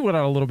 They actually went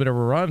on a little bit of a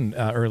run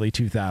early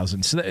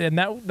 2000s. So and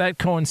that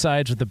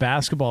coincides with the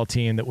basketball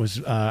team that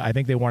was, I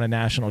think they won a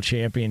national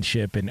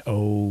championship in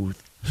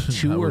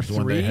 2002 or 3.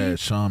 When they had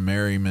Sean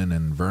Merriman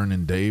and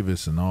Vernon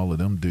Davis and all of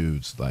them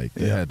dudes. They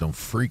had them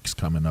freaks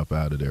coming up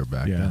out of there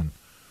back then.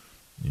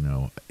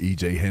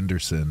 E.J.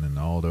 Henderson and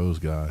all those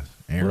guys.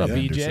 Aaron what up,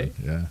 Henderson.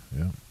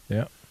 E.J.?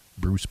 Yeah.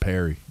 Bruce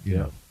Perry.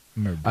 Yeah.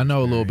 I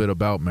know a little bit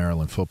about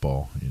Maryland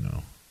football,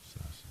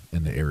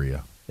 in the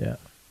area. Yeah.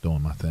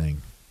 Doing my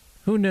thing.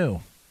 Who knew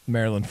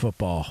Maryland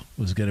football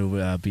was going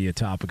to be a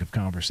topic of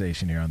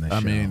conversation here on this show? I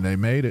mean, they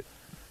made it.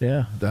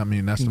 Yeah. I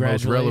mean, that's the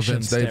most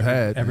relevance they've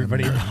had.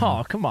 Everybody,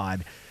 come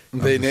on.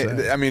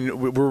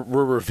 We're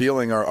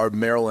revealing our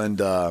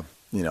Maryland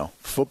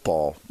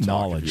football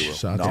knowledge.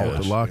 Shout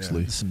out to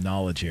Loxley. Some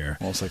knowledge here.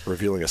 Almost like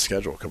revealing a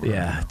schedule.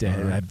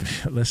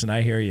 Listen,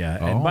 I hear you.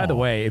 And by the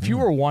way, if you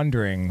were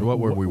wondering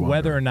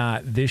whether or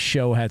not this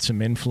show had some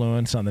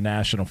influence on the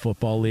National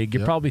Football League,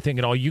 you're probably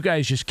thinking, you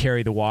guys just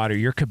carry the water.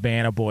 You're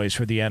Cabana boys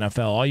for the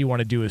NFL. All you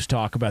want to do is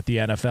talk about the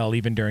NFL,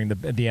 even during the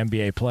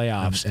NBA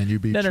playoffs. And you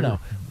be No.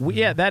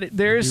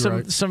 There is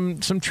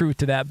some truth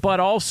to that, but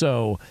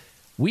also.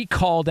 We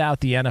called out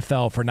the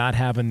NFL for not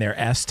having their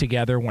S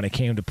together when it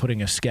came to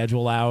putting a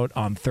schedule out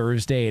on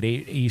Thursday at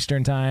 8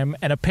 Eastern time.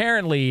 And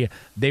apparently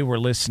they were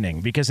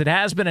listening because it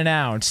has been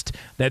announced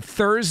that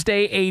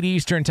Thursday, 8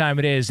 Eastern time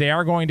they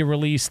are going to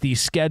release the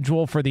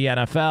schedule for the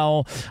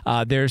NFL.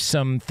 There's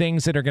some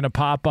things that are going to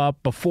pop up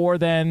before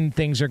then.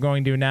 Things are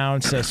going to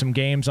announce some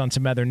games on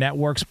some other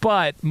networks.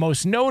 But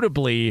most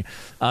notably,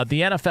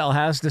 the NFL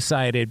has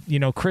decided,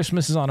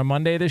 Christmas is on a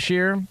Monday this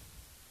year.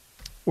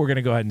 We're going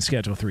to go ahead and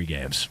schedule 3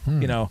 games.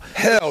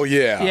 Hell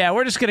yeah. Yeah,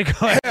 we're just going to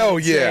go ahead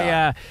and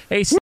say,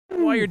 hey,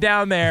 while you're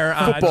down there,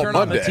 turn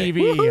on the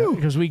TV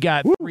because we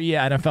got 3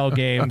 NFL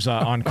games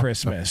on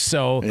Christmas.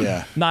 So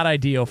not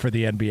ideal for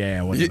the NBA,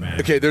 I wouldn't imagine.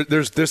 Okay,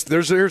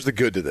 here's the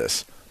good to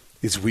this.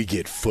 Is we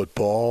get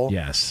football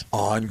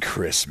on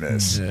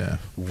Christmas. Yeah.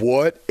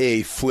 What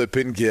a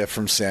flippin' gift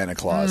from Santa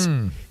Claus.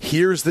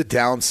 Here's the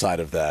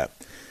downside of that.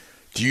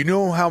 Do you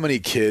know how many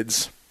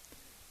kids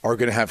are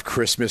going to have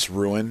Christmas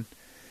ruined?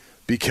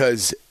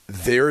 Because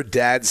their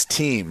dad's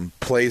team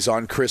plays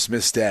on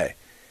Christmas Day,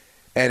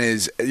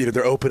 and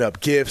they're opening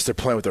up gifts, they're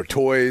playing with their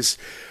toys.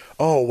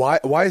 Oh,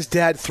 why is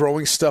Dad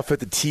throwing stuff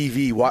at the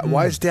TV?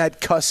 Why is Dad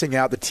cussing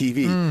out the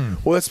TV?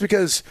 Well, that's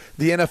because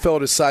the NFL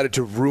decided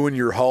to ruin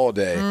your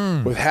holiday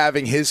with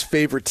having his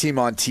favorite team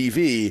on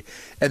TV,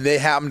 and they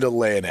happen to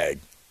lay an egg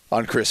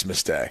on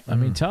Christmas Day. I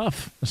mean,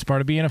 tough. It's part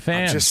of being a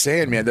fan. I'm just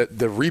saying, man, that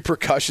the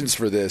repercussions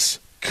for this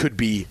could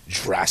be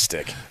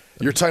drastic.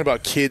 You're talking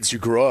about kids who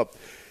grow up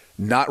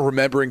not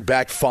remembering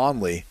back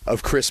fondly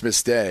of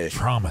Christmas Day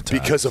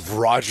because of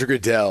Roger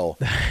Goodell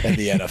and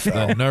the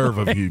NFL. The nerve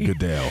of you,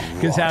 Goodell.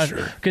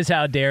 Because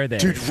how dare they?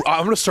 Dude,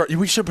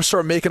 we should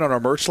start making on our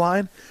merch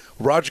line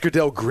Roger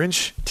Goodell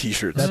Grinch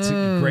t-shirts. That's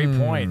a great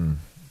point.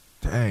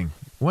 Dang.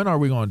 When are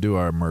we going to do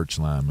our merch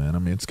line, man? I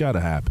mean, it's got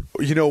to happen.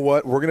 You know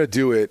what? We're going to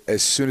do it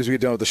as soon as we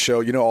get done with the show.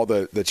 You know all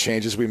the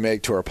changes we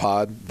make to our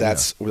pod?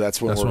 That's when we're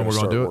going to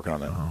start working on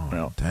that.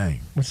 Oh,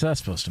 dang. What's that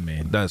supposed to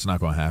mean? That's not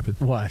going to happen.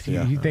 What?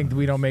 You think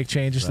we don't make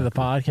changes to the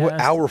podcast?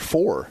 What, hour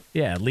 4?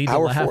 Yeah, Lead the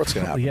Hour Lap. 4 it's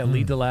going to happen. Yeah,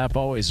 Lead the Lap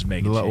always is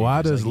making changes.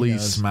 Why does Lee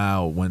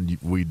smile when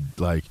we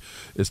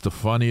it's the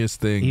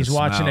funniest thing. He's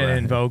watching an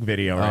In Vogue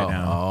video right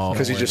now.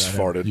 Because he just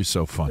farted. You're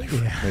so funny.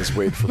 Yeah. He's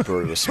waiting for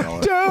Berta to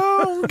smell it.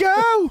 Don't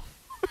go.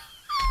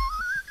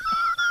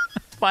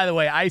 By the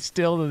way, I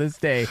still to this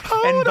day,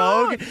 En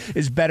Vogue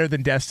is better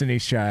than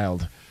Destiny's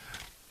Child.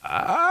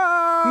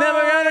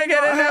 Never gonna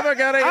get it, never gonna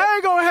get it. I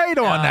ain't gonna hate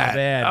on that.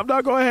 Man. I'm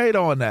not gonna hate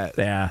on that.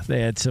 Yeah,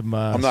 they had some.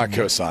 I'm not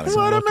co-signing.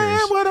 What a man,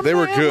 what a they man,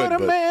 were good, what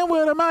a man,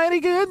 what a mighty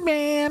good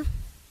man.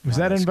 Was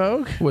that En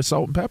Vogue? With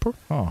Salt and Pepper?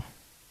 Oh,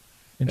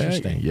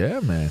 interesting.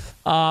 Yeah, man.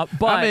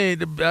 But I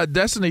mean,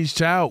 Destiny's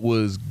Child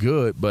was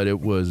good, but it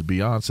was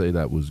Beyonce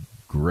that was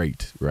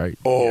great, right?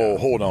 Oh,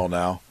 hold on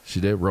now. She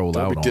did roll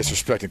Don't out be on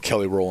disrespecting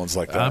Kelly Rowlands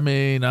like that. I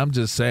mean, I'm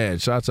just saying.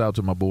 Shouts out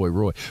to my boy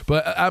Roy.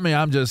 But, I mean,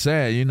 I'm just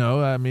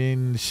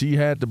saying, she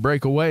had to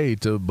break away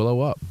to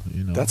blow up.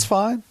 That's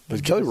fine.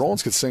 But Kelly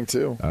Rowlands could sing,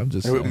 too. I'm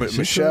just saying.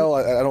 Michelle,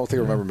 I don't think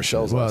I remember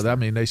Michelle's last name. I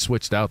mean, they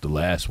switched out the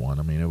last one.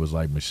 I mean, it was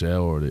like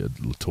Michelle or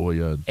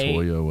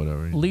Toya,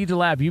 whatever. Lead the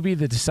Lab, you be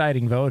the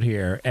deciding vote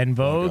here. En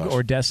Vogue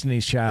or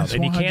Destiny's Child? It's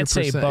and you can't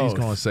say both. He's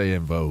going to say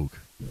En Vogue.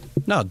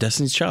 No,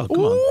 Destiny's Child.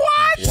 Come on.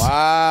 What?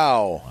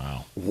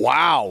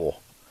 Wow.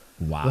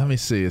 Wow. Let me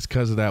see. It's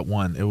because of that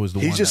one. It was the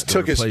He one. just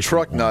took his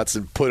truck nuts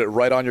and put it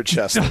right on your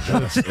chest. Ew.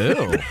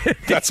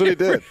 That's what he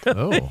did.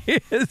 Oh.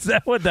 Is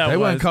that what that They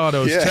was? wouldn't call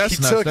those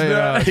chestnuts. He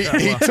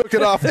took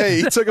it off.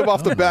 Hey, he took them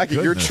off the back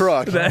of your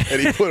truck and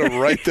he put them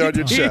right there on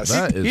your chest.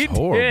 That is He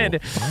horrible.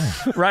 did.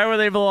 Right where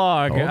they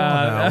belong. Hold on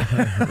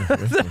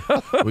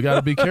now. We got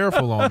to be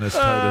careful on this.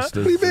 What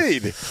do you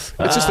mean? It's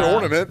just an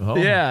ornament.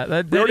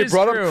 Yeah, we already is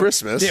brought true. up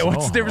Christmas. Yeah,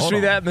 what's the difference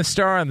between that and the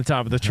star on the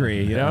top of the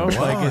tree? You know,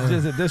 like it's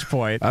just at this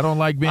point. I don't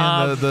like being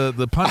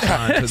the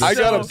punchline to this. I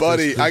got a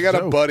buddy. I got a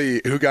joke.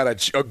 buddy who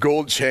got a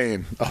gold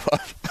chain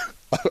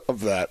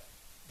of that.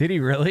 Did he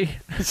really?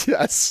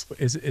 Yes.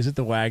 Is it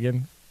the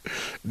wagon?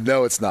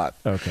 No, it's not.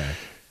 Okay.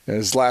 And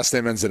his last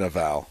name ends in a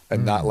vowel,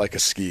 and not like a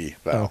ski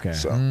vowel. Okay.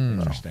 So,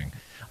 Interesting.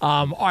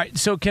 All right.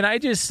 So can I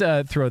just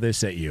throw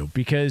this at you?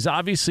 Because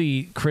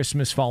obviously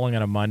Christmas falling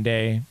on a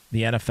Monday,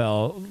 the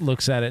NFL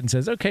looks at it and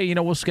says, okay,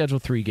 we'll schedule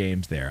 3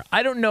 games there.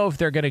 I don't know if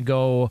they're going to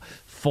go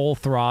full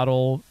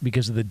throttle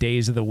because of the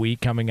days of the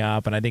week coming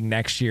up. And I think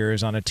next year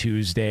is on a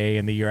Tuesday,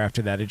 and the year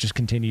after that, it just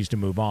continues to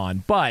move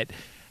on. But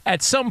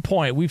at some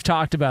point, we've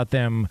talked about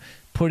them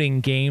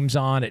putting games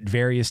on at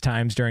various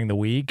times during the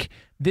week.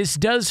 This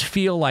does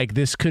feel like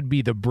this could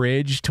be the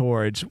bridge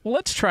towards, well,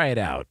 let's try it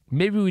out.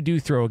 Maybe we do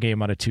throw a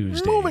game on a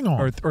Tuesday. Moving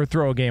on. Or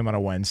throw a game on a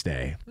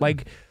Wednesday.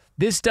 Like,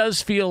 this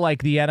does feel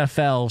like the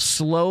NFL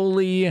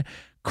slowly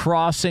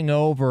crossing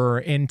over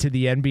into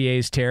the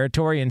NBA's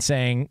territory and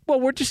saying, well,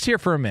 we're just here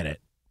for a minute.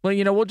 Well,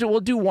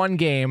 we'll do one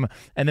game,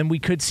 and then we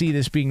could see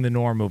this being the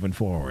norm moving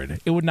forward.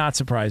 It would not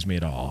surprise me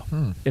at all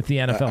if the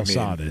NFL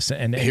saw this.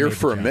 And here made the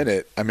for a jump.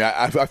 minute,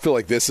 I feel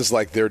like this is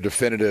like their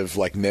definitive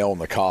nail in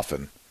the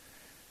coffin.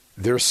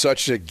 There's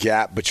such a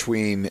gap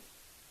between,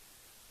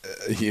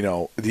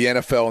 the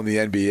NFL and the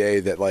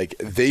NBA that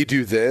they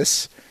do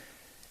this,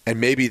 and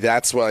maybe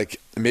that's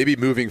maybe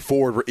moving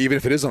forward, even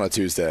if it is on a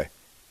Tuesday,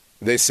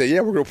 they say,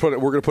 yeah, we're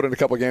gonna put in a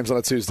couple games on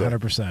a Tuesday.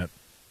 100%.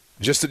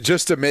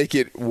 Just to make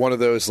it one of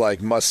those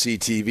must-see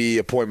TV,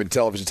 appointment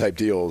television type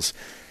deals.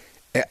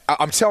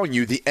 I'm telling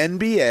you, the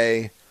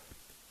NBA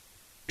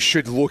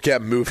should look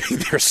at moving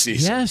their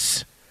season.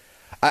 Yes.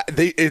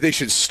 They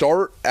should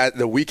start at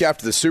the week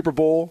after the Super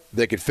Bowl.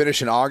 They could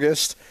finish in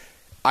August.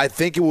 I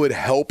think it would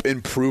help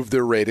improve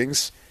their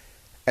ratings.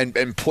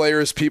 And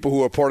players, people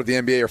who are part of the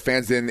NBA or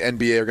fans of the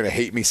NBA are going to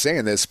hate me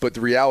saying this, but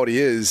the reality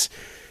is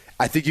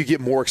I think you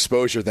get more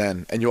exposure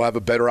then, and you'll have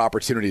a better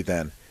opportunity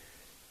then.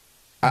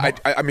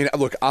 I mean,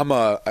 look,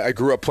 I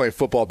grew up playing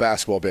football,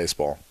 basketball,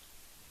 baseball.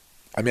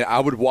 I mean, I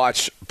would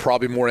watch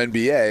probably more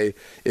NBA,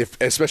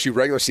 especially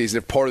regular season,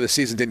 if part of the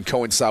season didn't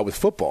coincide with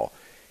football,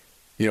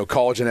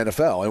 college and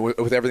NFL, and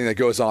with everything that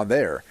goes on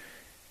there.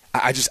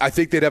 I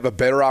think they'd have a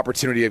better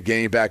opportunity of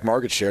gaining back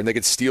market share, and they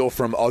could steal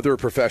from other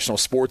professional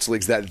sports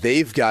leagues that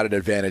they've got an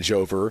advantage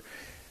over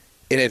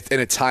in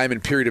a time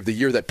and period of the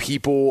year that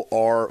people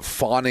are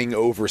fawning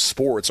over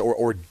sports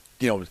or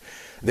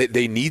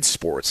they need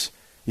sports.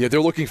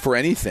 They're looking for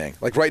anything.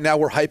 Like right now,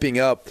 we're hyping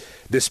up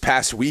this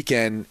past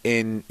weekend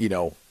in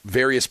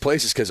various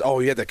places because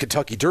you had the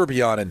Kentucky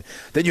Derby on, and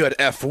then you had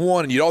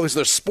F1, and you had all these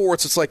other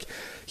sports. It's like,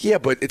 yeah,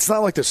 but it's not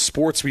like the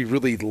sports we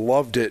really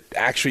love to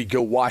actually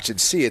go watch and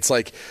see. It's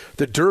like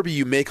the Derby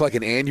you make like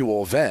an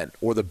annual event,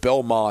 or the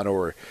Belmont,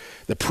 or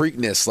the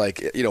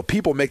Preakness.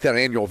 People make that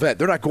an annual event.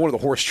 They're not going to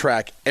the horse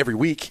track every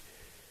week.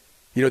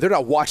 They're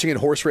not watching in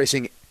horse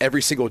racing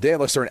every single day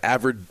unless they're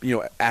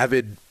an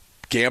avid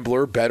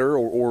gambler, bettor,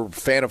 or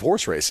fan of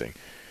horse racing.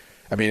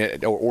 I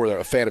mean, or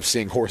a fan of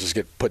seeing horses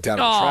get put down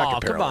on the track,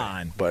 apparently. Come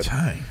on.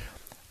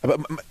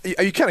 But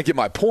you kind of get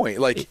my point.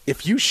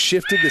 If you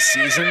shifted the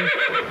season,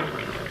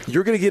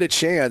 you're going to get a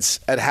chance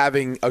at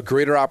having a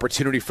greater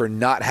opportunity for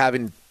not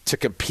having to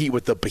compete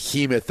with the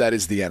behemoth that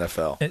is the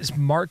NFL. It's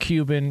Mark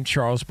Cuban,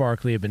 Charles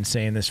Barkley have been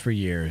saying this for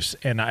years,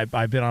 and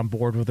I've been on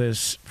board with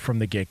this from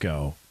the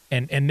get-go.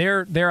 And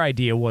their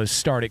idea was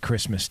start at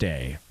Christmas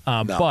Day.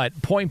 No. But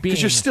point being,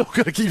 because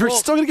you're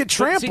still gonna get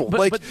trampled.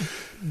 But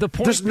the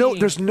point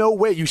there's no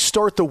way you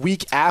start the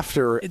week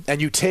after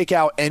and you take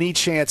out any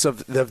chance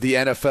of the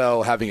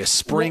NFL having a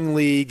spring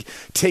league.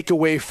 Take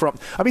away from.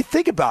 I mean,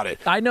 think about it.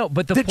 I know,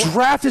 but the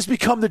draft has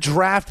become the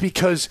draft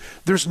because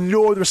there's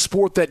no other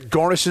sport that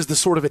garnishes the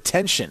sort of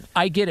attention.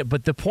 I get it,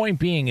 but the point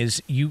being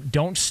is you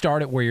don't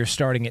start it where you're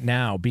starting it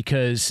now,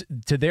 because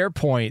to their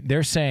point,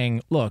 they're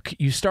saying, look,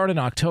 you start in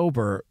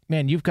October,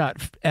 man, you've got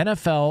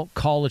NFL,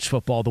 college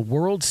football, the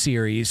World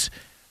Series,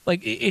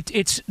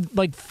 it's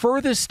like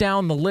furthest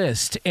down the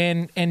list,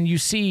 and you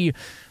see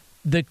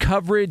the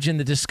coverage and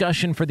the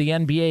discussion for the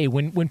NBA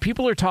when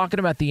people are talking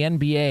about the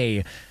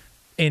NBA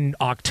in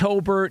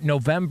October,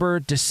 November,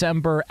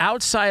 December,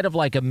 outside of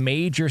like a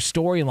major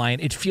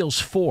storyline, it feels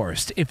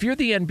forced. If you're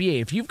the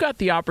NBA, if you've got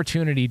the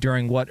opportunity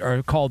during what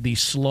are called the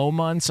slow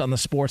months on the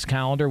sports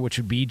calendar, which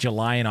would be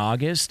July and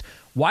August,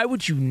 why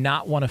would you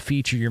not want to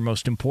feature your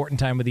most important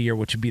time of the year,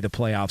 which would be the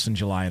playoffs in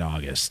July and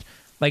August?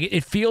 Like,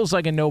 it feels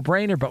like a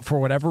no-brainer, but for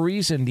whatever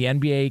reason, the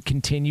NBA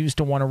continues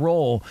to want to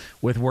roll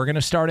with we're going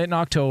to start it in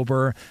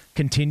October,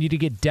 continue to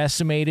get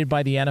decimated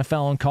by the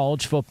NFL and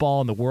college football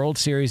and the World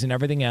Series and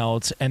everything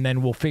else, and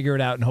then we'll figure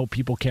it out and hope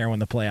people care when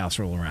the playoffs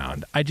roll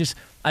around. I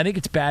think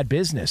it's bad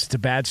business. It's a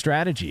bad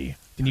strategy,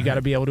 and you got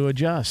to be able to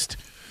adjust.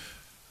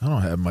 I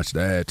don't have much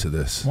to add to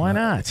this. Why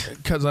not?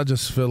 Because I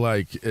just feel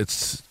like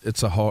it's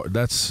a hard.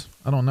 I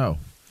don't know.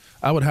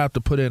 I would have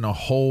to put in a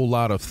whole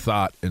lot of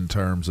thought in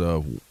terms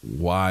of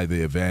why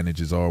the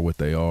advantages are what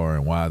they are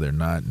and why they're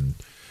not. And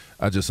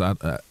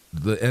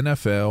the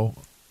NFL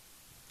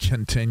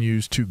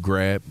continues to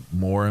grab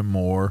more and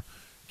more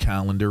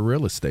calendar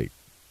real estate.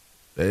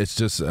 It's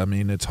just,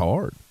 it's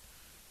hard.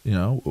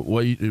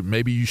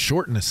 Maybe you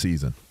shorten the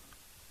season.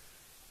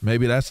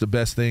 Maybe that's the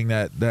best thing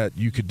that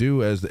you could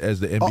do as the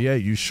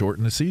NBA. You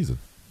shorten the season.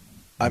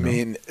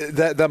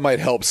 That might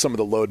help some of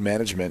the load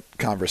management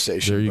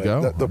conversation. There you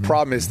go. The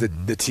problem is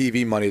that the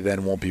TV money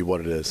then won't be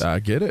what it is. I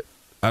get it.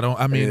 Where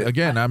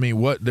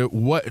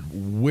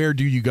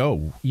do you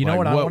go? You know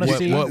what I want to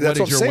see? That's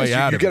what is your way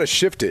out you of got to it?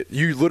 shift it.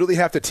 You literally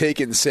have to take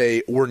it and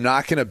say, we're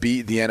not going to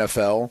beat the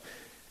NFL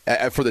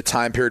for the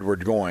time period we're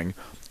going.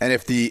 And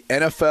if the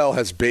NFL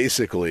has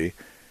basically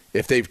 –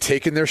 if they've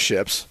taken their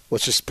ships,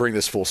 let's just bring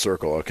this full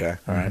circle, okay?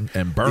 All right.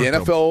 And burn the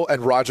NFL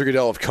and Roger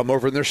Goodell have come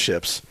over in their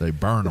ships. They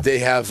burn them.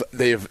 They've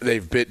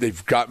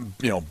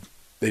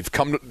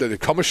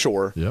come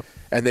ashore. Yep.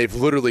 And they've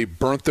literally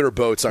burnt their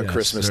boats on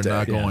Christmas Day. They're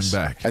not going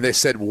back. And they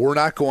said, we're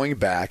not going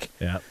back.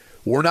 Yep.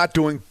 We're not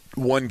doing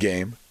one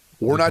game.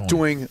 We're not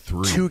doing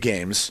 2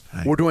 games.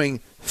 Right. We're doing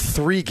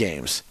 3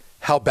 games.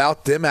 How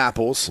about them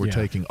apples? We're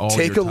taking all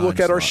Take your a look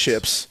time at our slots.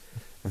 ships.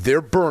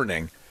 They're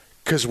burning.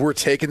 Because we're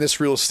taking this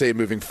real estate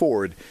moving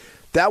forward.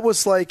 I would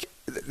say,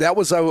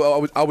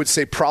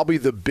 probably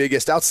the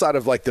biggest, outside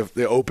of like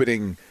the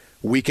opening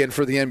weekend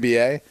for the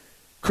NBA.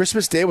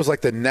 Christmas Day was like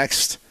the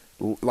next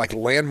like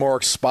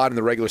landmark spot in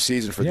the regular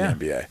season for the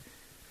NBA.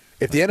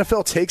 If the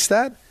NFL takes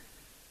that,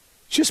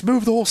 just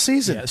move the whole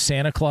season. Yeah,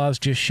 Santa Claus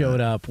just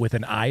showed up with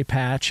an eye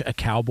patch, a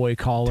cowboy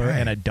collar,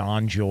 and a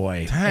Don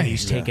Joy. And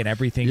he's taking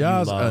everything you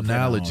love. Y'all's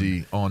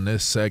analogy on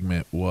this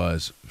segment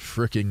was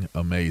freaking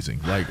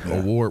amazing. Like,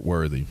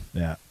 award-worthy.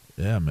 Yeah.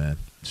 Yeah, man.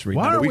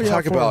 Why are we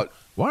talking about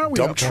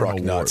dump truck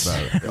an nuts?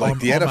 award Like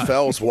the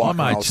NFL's walking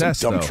my around chest,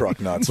 some dump though. truck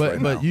nuts right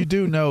now. But you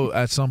do know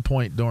at some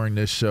point during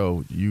this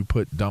show, you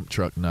put dump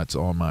truck nuts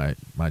on my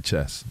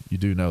chest. You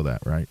do know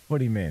that, right? What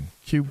do you mean?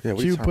 Q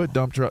put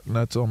dump truck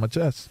nuts on my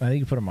chest. I think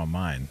you put them on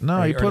mine.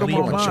 No, he put them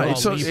on mine.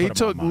 He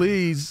took mine.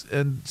 Lee's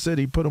and said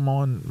he put them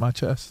on my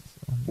chest.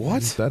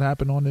 What? That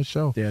happened on this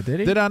show. Yeah,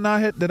 did he? Did I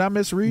not hit? Did I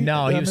misread?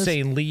 No, he was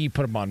saying Lee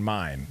put them on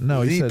mine.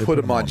 No, Lee he said put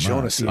him them on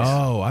Jonas's.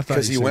 Oh, I thought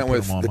because he said went put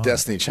with them on the mine.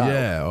 Destiny Child.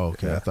 Yeah,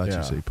 okay. I thought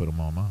you said he put them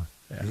on mine.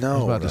 No, I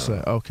was about to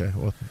say. Okay,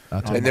 well,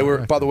 and they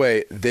were. By the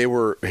way, they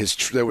were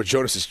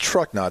Jonas's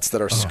truck nuts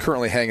that are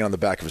currently hanging on the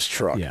back of his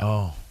truck. Yeah.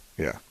 Oh.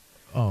 Yeah.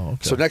 Oh, okay.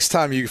 So next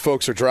time you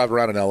folks are driving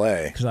around in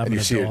L.A. and you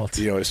see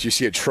you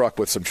see a truck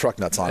with some truck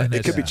nuts on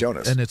it could be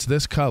Jonas. And it's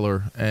this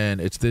color and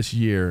it's this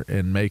year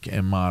and make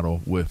and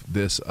model with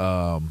this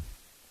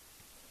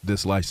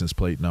this license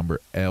plate number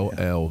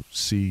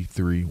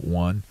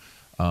LLC31.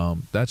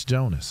 That's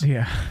Jonas.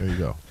 Yeah. There you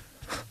go.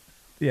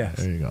 Yes.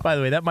 There you go. By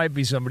the way, that might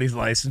be somebody's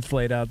license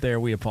plate out there.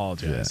 We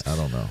apologize. Yeah, I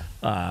don't know.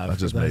 I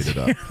just made it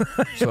up.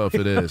 So if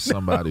it is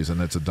somebody's and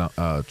it's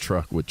a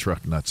truck with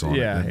truck nuts on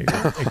it,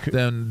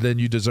 then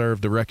you deserve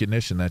the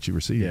recognition that you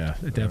received. Yeah,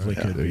 it definitely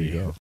could there be. You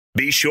go.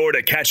 Be sure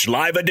to catch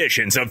live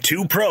editions of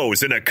Two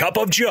Pros and a Cup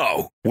of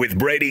Joe with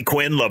Brady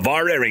Quinn,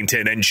 LeVar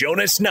Arrington, and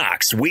Jonas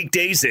Knox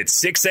weekdays at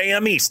 6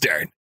 a.m.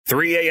 Eastern,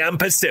 3 a.m.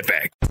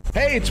 Pacific.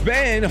 Hey, it's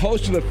Ben,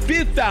 host of the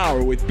Fifth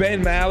Hour with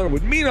Ben Maller. It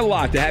would mean a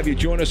lot to have you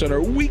join us on our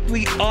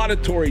weekly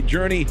auditory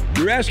journey.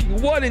 You're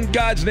asking, what in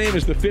God's name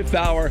is the Fifth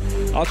Hour?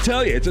 I'll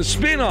tell you, it's a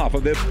spin-off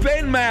of the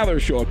Ben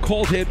Maller Show, a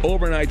cult hit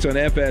overnights on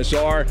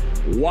FSR.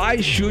 Why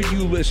should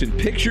you listen?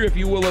 Picture, if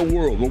you will, a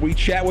world where we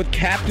chat with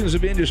captains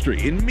of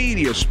industry in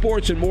media,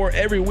 sports, and more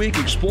every week.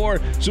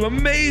 Explore some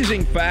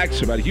amazing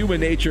facts about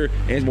human nature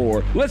and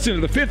more. Listen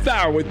to the Fifth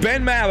Hour with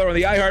Ben Maller on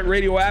the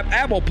iHeartRadio app,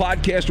 Apple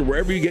Podcast, or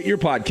wherever you get your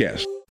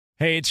podcasts.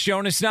 Hey, it's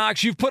Jonas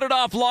Knox. You've put it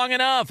off long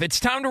enough. It's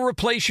time to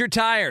replace your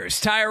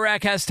tires. Tire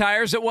Rack has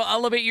tires that will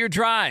elevate your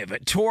drive.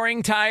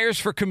 Touring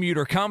tires for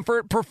commuter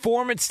comfort,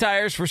 performance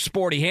tires for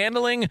sporty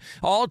handling,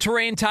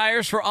 all-terrain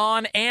tires for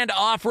on- and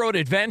off-road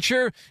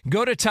adventure.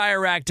 Go to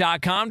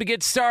TireRack.com to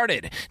get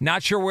started.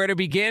 Not sure where to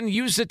begin?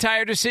 Use the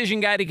Tire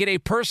Decision Guide to get a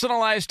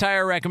personalized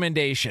tire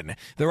recommendation.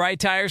 The right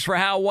tires for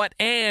how, what,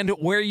 and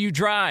where you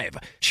drive.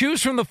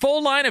 Choose from the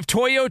full line of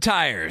Toyo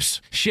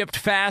tires. Shipped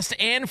fast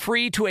and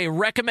free to a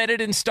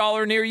recommended installer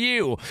installer near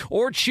you,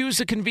 or choose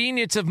the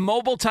convenience of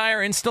mobile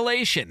tire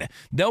installation.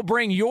 They'll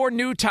bring your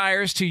new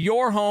tires to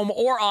your home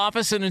or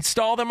office and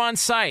install them on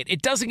site.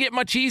 It doesn't get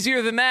much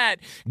easier than that.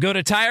 Go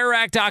to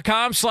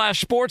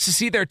TireRack.com/sports to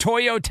see their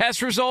Toyo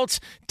test results,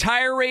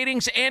 tire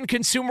ratings, and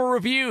consumer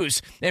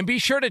reviews. And be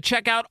sure to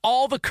check out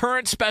all the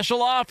current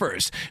special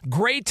offers.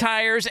 Great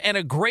tires and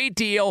a great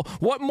deal.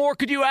 What more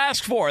could you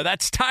ask for?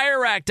 That's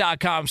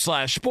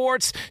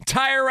TireRack.com/sports.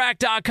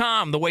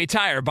 TireRack.com, the way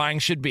tire buying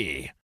should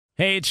be.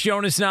 Hey, it's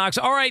Jonas Knox.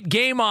 All right,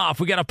 game off.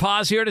 We got to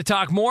pause here to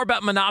talk more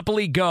about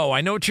Monopoly Go. I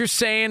know what you're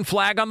saying,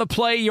 flag on the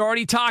play. You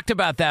already talked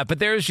about that, but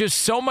there's just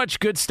so much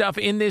good stuff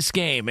in this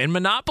game. In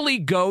Monopoly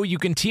Go, you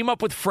can team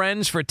up with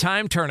friends for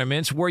time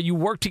tournaments where you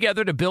work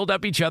together to build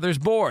up each other's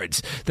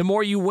boards. The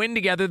more you win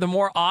together, the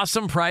more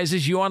awesome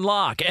prizes you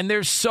unlock. And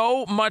there's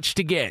so much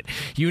to get.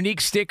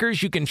 Unique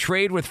stickers you can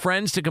trade with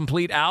friends to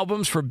complete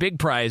albums for big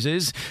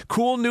prizes,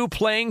 cool new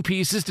playing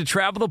pieces to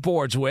travel the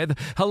boards with,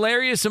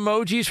 hilarious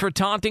emojis for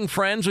taunting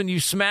friends when you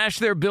smash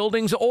their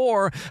buildings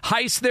or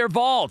heist their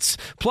vaults.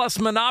 Plus,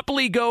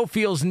 Monopoly Go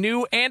feels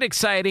new and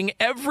exciting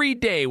every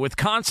day with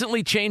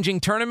constantly changing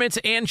tournaments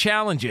and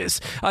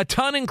challenges. A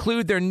ton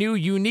include their new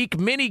unique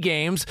mini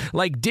games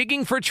like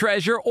digging for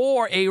treasure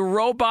or a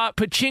robot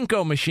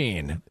pachinko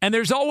machine. And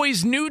there's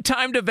always new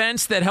timed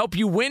events that help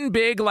you win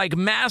big, like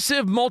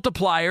massive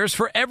multipliers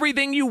for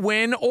everything you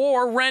win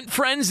or rent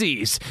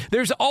frenzies.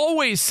 There's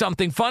always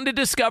something fun to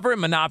discover in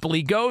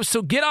Monopoly Go,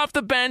 so get off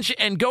the bench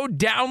and go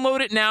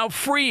download it now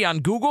free on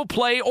Google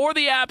Play or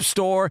the App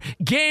Store.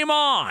 Game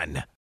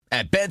on!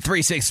 At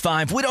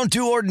Bet365, we don't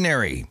do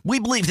ordinary. We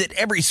believe that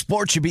every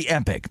sport should be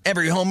epic.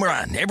 Every home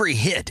run, every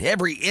hit,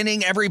 every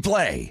inning, every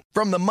play.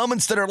 From the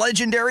moments that are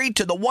legendary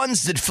to the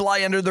ones that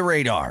fly under the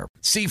radar.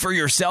 See for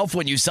yourself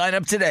when you sign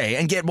up today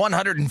and get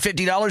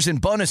 $150 in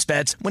bonus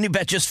bets when you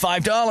bet just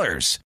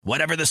 $5.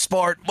 Whatever the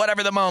sport,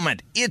 whatever the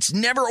moment, it's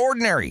never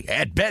ordinary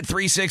at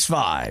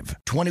Bet365.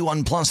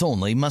 21 plus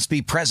only. Must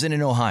be present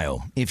in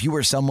Ohio. If you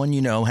or someone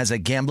you know has a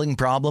gambling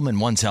problem and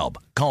wants help,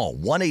 call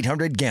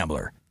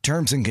 1-800-GAMBLER.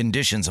 Terms and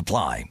conditions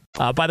apply.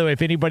 By the way,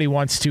 if anybody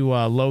wants to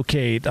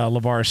locate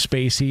LeVar's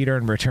space heater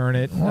and return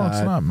it. Well,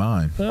 it's not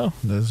mine. Well,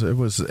 it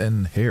was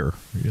in here.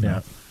 You know.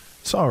 Yeah.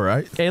 It's all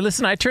right. Hey,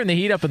 listen, I turned the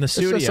heat up in the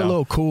studio. It's just a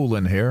little cool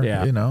in here,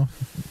 you know.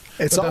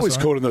 It's always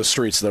cold in those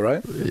streets, though,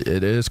 right?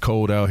 It is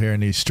cold out here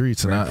in these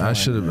streets, and I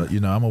should have, I'm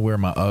going to wear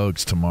my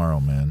Uggs tomorrow,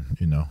 man.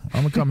 I'm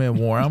going to come in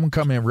warm. I'm going to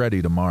come in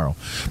ready tomorrow.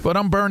 But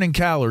I'm burning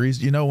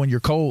calories. When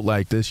you're cold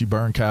like this, you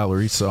burn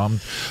calories. So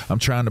I'm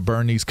trying to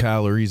burn these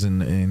calories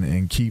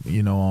and keep,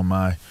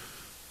 on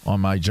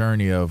my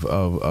journey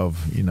of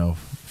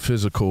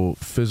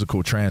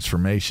physical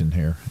transformation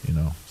here,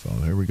 So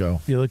here we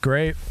go. You look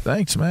great.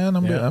 Thanks, man.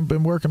 I've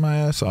been working my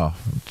ass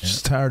off. I'm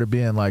just tired of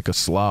being like a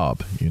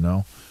slob,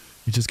 You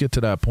just get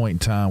to that point in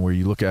time where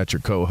you look at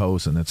your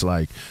co-host and it's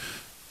like,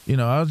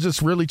 I was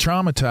just really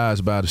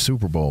traumatized by the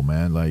Super Bowl,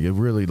 man. Like, it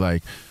really,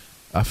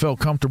 I felt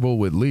comfortable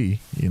with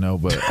Lee,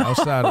 but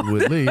outside of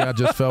with Lee, I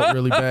just felt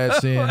really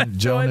bad seeing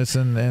Jonas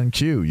and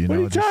Q. What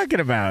are you talking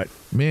about?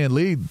 Me and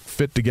Lee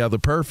fit together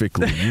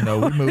perfectly.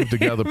 We moved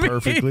together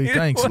perfectly.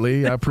 Thanks,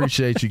 Lee. I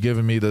appreciate you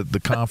giving me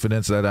the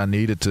confidence that I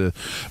needed to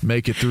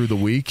make it through the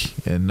week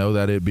and know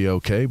that it'd be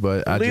okay.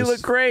 But Lee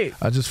looked great.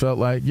 I just felt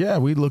like,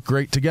 we look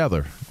great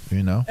together.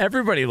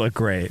 Everybody looked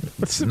great.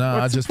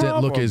 I just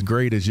didn't look as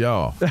great as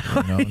y'all.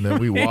 And then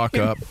we walk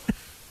up.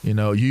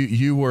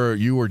 You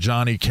were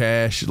Johnny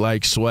Cash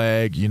like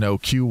swag.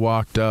 Q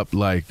walked up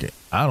like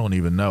I don't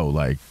even know,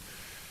 like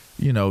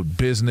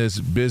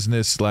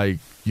business like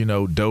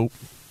dope.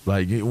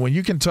 Like when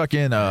you can tuck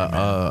in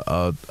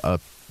a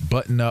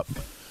button up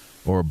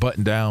or a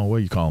button down. What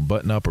do you call them?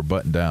 Button up or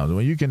button down?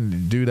 When you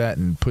can do that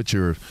and put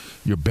your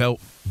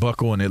belt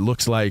buckle and it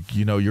looks like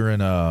you're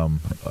in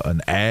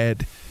an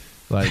ad.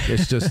 Like,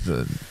 it's just,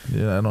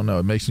 I don't know.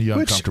 It makes you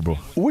uncomfortable.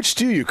 Which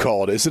do you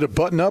call it? Is it a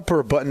button up or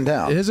a button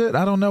down? Is it?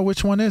 I don't know.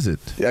 Which one is it?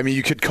 I mean,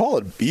 you could call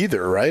it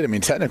either, right? I mean,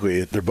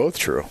 technically, they're both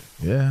true.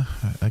 Yeah,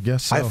 I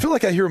guess so. I feel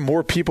like I hear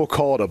more people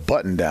call it a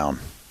button down.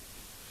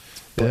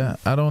 Yeah,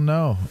 I don't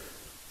know.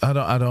 I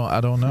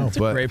don't know. That's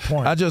but a great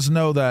point. I just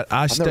know that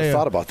I've never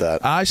thought about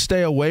that. I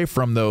stay away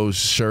from those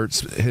shirts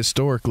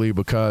historically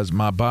because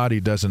my body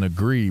doesn't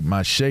agree.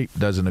 My shape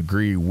doesn't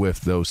agree with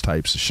those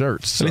types of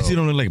shirts. So. At least you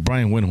don't look like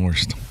Brian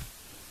Windhorst.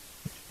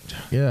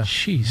 Yeah.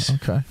 Jeez.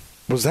 Okay.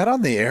 Was that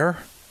on the air?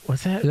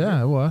 Was that?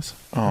 Yeah, it was.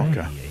 Oh,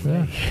 okay.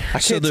 Yeah. I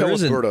can't tell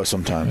with Berto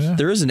sometimes. Yeah.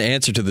 There is an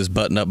answer to this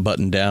button up,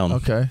 button down.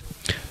 Okay.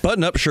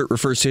 Button up shirt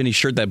refers to any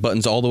shirt that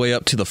buttons all the way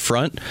up to the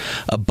front.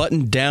 A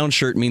button down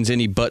shirt means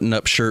any button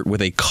up shirt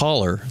with a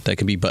collar that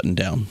can be buttoned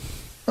down.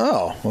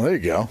 Oh, well, there you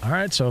go. All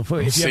right. So if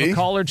you have a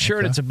collared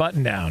shirt, it's a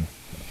button down.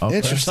 Okay.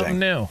 Interesting. Something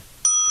new.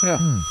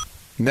 Yeah.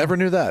 Never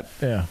knew that.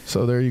 Yeah.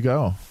 So there you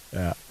go.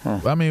 Yeah.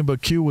 I mean,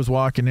 but Q was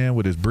walking in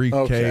with his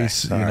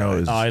briefcase. Okay. You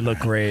know, he looked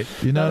great.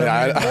 You know,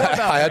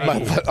 I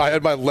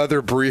had my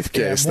leather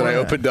briefcase that I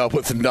opened up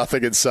with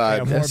nothing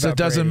inside. It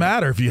doesn't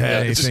matter if you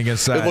had anything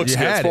inside. It looks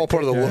good. It's all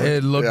part of the look.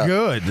 It looked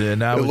good,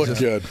 and it looked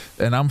good.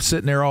 And I'm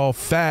sitting there all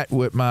fat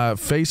with my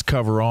face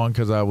cover on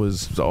because I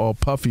was all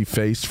puffy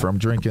faced from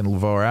drinking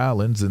LeVar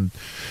Allen's and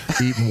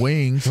eating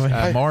wings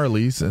at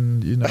Marley's,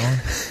 and you know.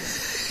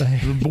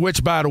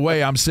 Which, by the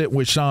way, I'm sitting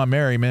with Sean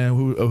Merriman,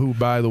 who,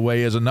 by the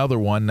way, is another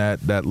one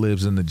that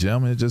lives in the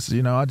gym. And it just,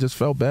 I just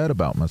felt bad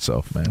about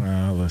myself, man.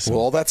 Well,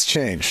 all that's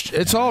changed.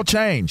 It's all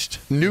changed.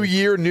 New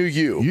year, new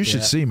you. You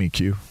should see me,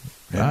 Q.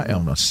 I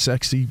am a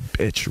sexy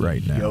bitch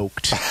right now.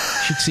 Yoked.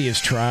 Should see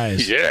his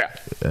tries. Yeah,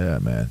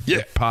 man.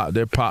 Yeah,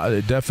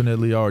 they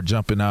definitely are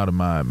jumping out of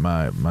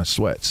my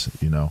sweats.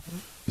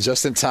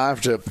 Just in time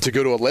to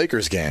go to a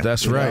Lakers game.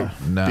 That's right.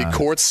 Nah. Be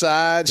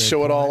courtside,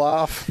 show it all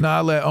off. No, I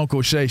let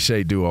Uncle Shay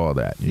Shay do all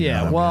that.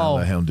 I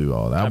let him do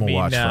all that. I'm going to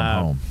watch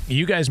from home.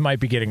 You guys might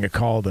be getting a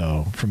call,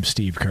 though, from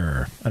Steve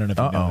Kerr. I don't know if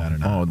you know that or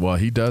not. Well,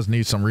 he does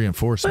need some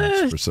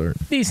reinforcements for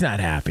certain. He's not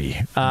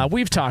happy.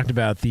 We've talked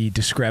about the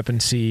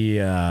discrepancy,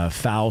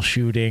 foul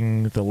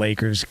shooting, the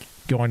Lakers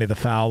going to the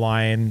foul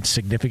line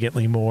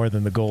significantly more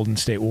than the Golden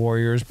State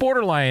Warriors,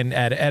 borderline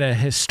at a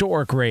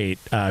historic rate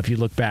if you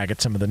look back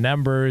at some of the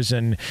numbers.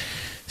 And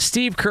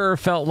Steve Kerr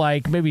felt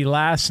like maybe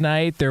last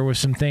night there were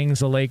some things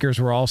the Lakers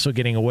were also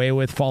getting away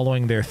with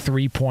following their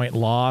 3-point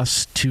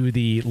loss to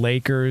the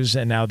Lakers,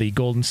 and now the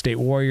Golden State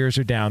Warriors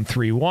are down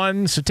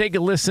 3-1. So take a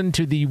listen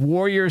to the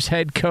Warriors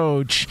head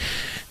coach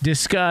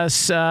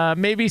discuss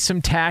maybe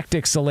some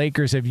tactics the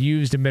Lakers have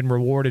used and been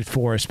rewarded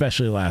for,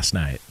 especially last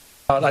night.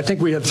 I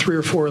think we had 3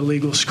 or 4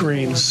 illegal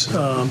screens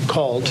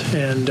called,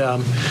 and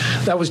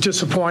that was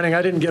disappointing.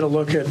 I didn't get a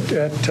look at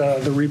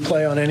the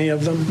replay on any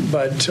of them,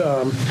 but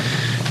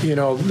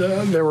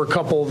there were a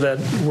couple that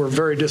were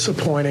very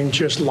disappointing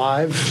just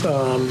live.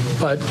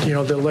 But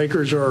the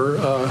Lakers are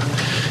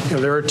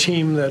they're a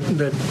team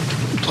that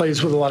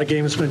plays with a lot of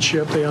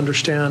gamesmanship. They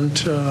understand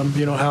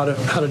how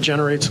to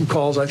generate some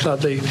calls. I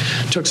thought they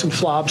took some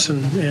flops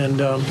and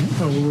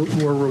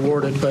were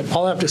rewarded, but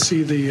I'll have to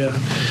see the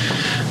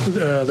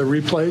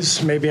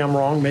replays. Maybe I'm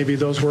wrong. Maybe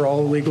those were all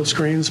illegal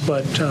screens,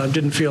 but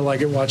didn't feel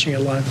like it watching it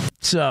live.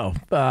 So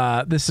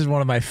this is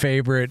one of my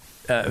favorite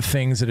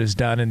things that is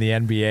done in the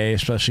NBA,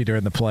 especially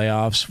during the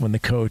playoffs, when the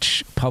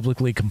coach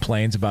publicly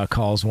complains about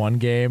calls one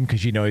game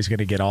because he's going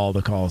to get all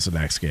the calls the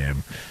next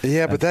game.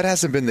 Yeah, but that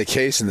hasn't been the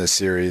case in this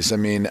series. I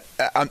mean,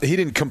 he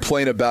didn't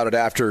complain about it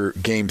after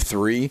Game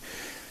 3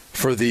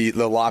 for the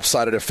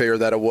lopsided affair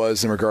that it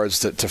was in regards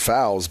to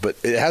fouls, but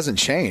it hasn't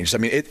changed. I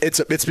mean,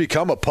 it's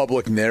become a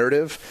public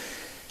narrative,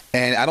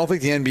 and I don't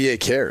think the NBA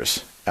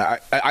cares.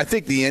 I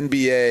think the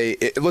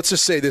NBA, let's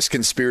just say this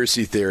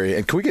conspiracy theory,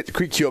 and can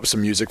we cue up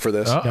some music for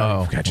this?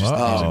 Got just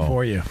music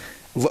for you.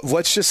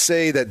 Let's just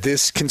say that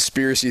this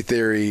conspiracy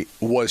theory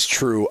was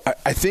true.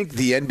 I think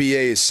the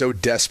NBA is so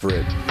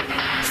desperate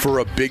for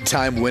a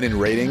big-time win in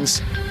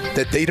ratings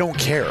that they don't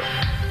care.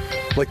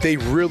 Like, they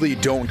really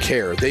don't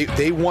care.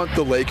 They want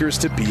the Lakers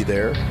to be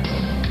there.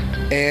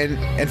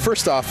 And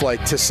first off,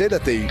 like, to say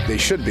that they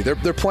shouldn't be,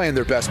 they're playing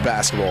their best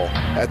basketball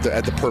at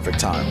the perfect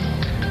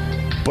time.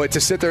 But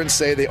to sit there and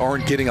say they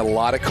aren't getting a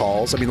lot of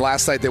calls, I mean,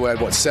 last night they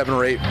had 7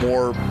 or 8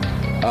 more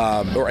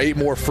or 8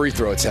 more free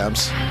throw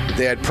attempts.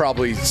 They had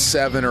probably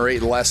 7 or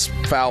 8 less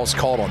fouls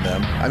called on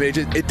them. I mean,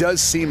 it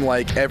does seem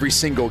like every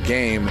single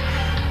game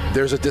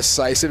there's a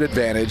decisive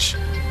advantage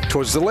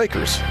towards the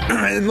Lakers.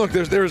 And look,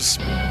 there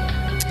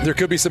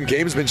could be some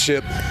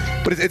gamesmanship,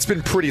 but it's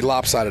been pretty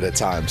lopsided at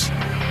times.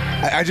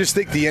 I just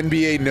think the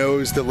NBA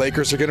knows the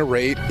Lakers are going to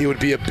rate. It would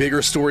be a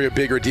bigger story, a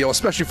bigger deal,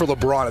 especially for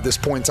LeBron at this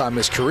point in time in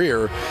his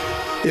career,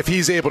 if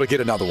he's able to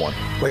get another one.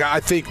 Like, I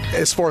think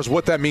as far as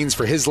what that means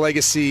for his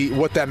legacy,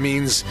 what that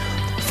means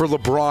for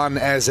LeBron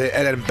as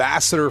an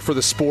ambassador for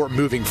the sport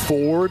moving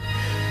forward,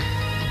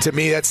 to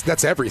me,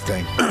 that's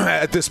everything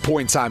at this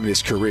point in time in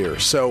his career.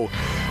 So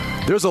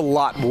there's a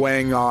lot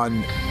weighing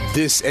on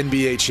this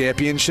NBA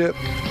championship,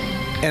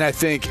 and I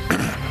think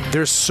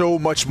there's so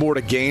much more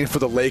to gain for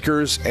the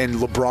Lakers and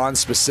LeBron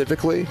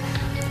specifically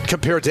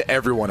compared to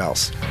everyone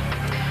else.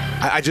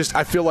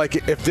 I feel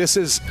like if this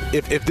is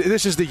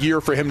the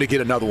year for him to get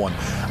another one,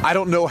 I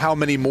don't know how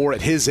many more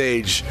at his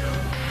age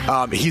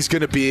he's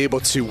going to be able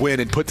to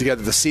win and put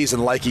together the season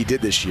like he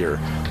did this year.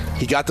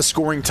 He got the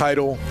scoring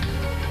title.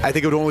 I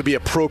think it would only be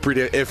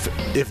appropriate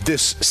if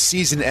this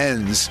season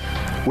ends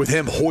with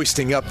him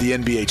hoisting up the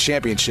NBA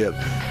championship.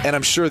 And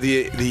I'm sure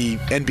the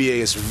NBA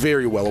is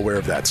very well aware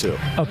of that too.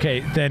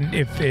 Okay, then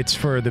if it's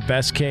for the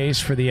best case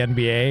for the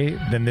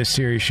NBA, then this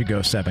series should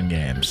go 7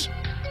 games.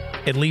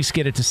 At least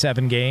get it to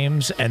 7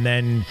 games, and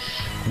then...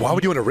 Why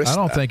would you want to risk that?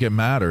 I don't think it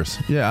matters.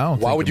 Yeah, I don't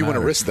think Why would you want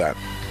to risk that?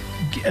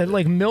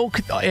 Like,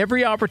 milk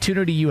every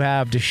opportunity you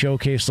have to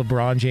showcase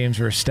LeBron James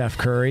versus Steph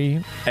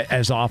Curry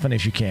as often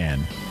as you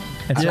can.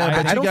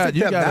 I don't think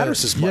that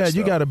matters as much. Yeah,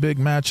 you got a big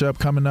matchup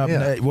coming up.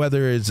 Yeah.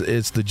 Whether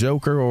it's the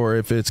Joker or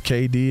if it's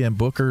KD and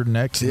Booker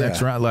next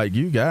round, like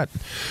you want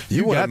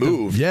to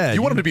move.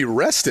 You want him to be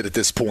rested at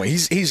this point.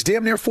 He's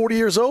damn near 40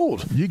 years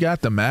old. You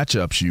got the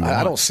matchups you want.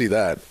 I don't see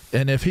that.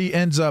 And if he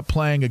ends up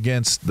playing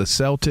against the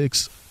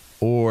Celtics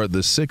or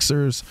the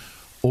Sixers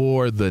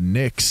or the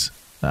Knicks,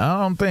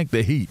 I don't think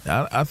the Heat.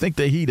 I think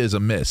the Heat is a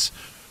miss.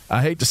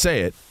 I hate to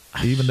say it,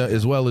 even though,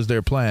 as well as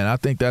they're playing, I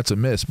think that's a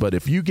miss. But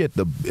if you get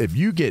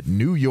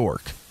New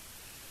York,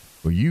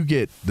 or you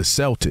get the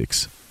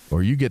Celtics,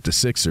 or you get the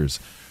Sixers,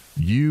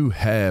 you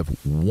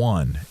have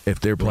won if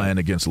they're playing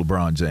against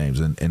LeBron James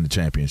in the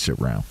championship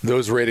round.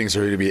 Those ratings are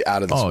going to be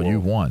out of this world. You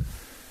won.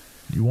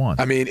 You won.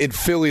 I mean, in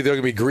Philly, they're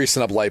going to be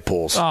greasing up light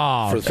poles for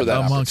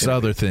that amongst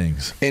other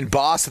things. In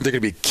Boston, they're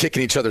going to be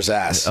kicking each other's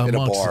ass in a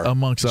bar.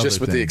 Amongst other things.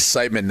 Just with the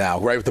excitement now,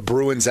 right? With the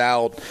Bruins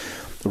out,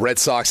 the Red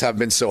Sox haven't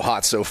been so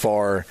hot so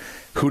far.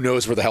 Who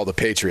knows where the hell the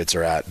Patriots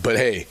are at? But,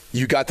 hey,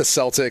 you got the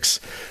Celtics.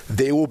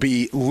 They will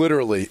be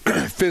literally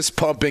fist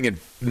pumping and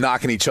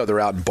knocking each other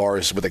out in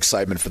bars with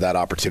excitement for that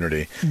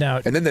opportunity.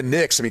 And then the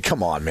Knicks, I mean,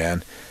 come on,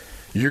 man.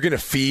 You're going to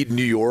feed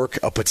New York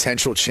a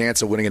potential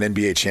chance of winning an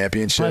NBA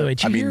championship. By the way,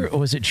 did you hear,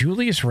 was it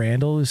Julius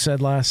Randle who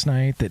said last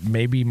night that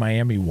maybe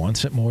Miami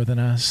wants it more than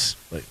us?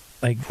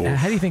 Like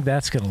how do you think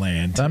that's going to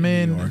land? I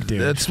mean, New York,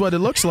 dude? That's what it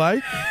looks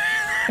like.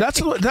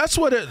 That's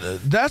what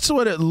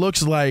it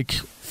looks like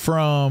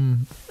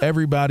from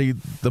everybody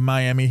the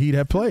Miami Heat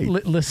have played.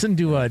 Listen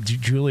to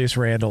Julius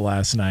Randle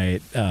last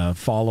night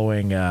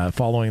following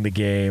the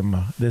game.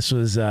 This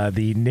was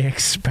the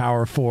Knicks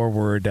power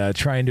forward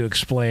trying to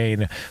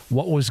explain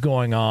what was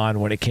going on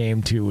when it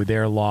came to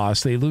their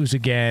loss. They lose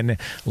again.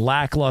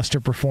 Lackluster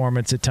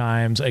performance at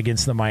times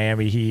against the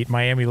Miami Heat.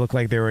 Miami looked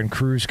like they were in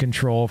cruise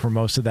control for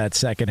most of that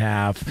second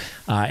half.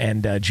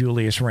 And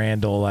Julius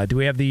Randle. Do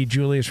we have the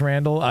Julius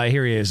Randle?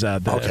 Here he is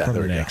from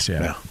the Knicks.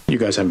 Yeah. You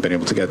guys haven't been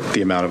able to get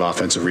the amount of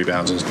offensive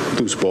rebounds and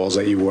loose balls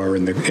that you were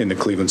in the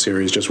Cleveland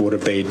series. Just what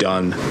have they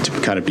done to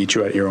kind of beat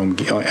you at your own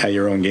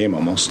game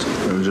almost?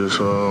 Just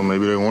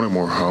maybe they wanted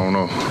more. I don't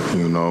know.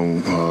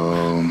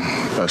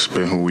 That's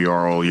been who we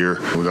are all year.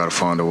 We got to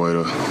find a way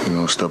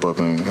to step up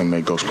and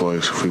make those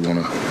plays if we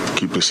want to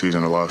keep the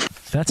season alive.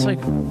 That's like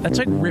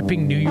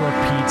ripping New York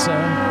pizza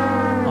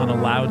on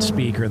a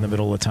loudspeaker in the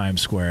middle of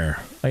Times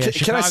Square.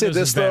 Can I say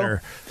this though?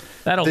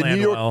 That'll land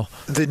well.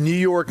 The New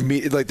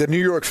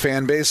York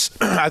fan base,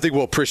 I think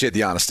will appreciate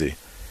the honesty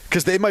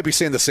because they might be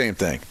saying the same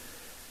thing.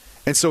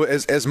 And so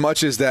as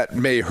much as that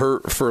may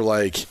hurt for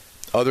like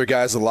other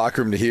guys in the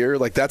locker room to hear,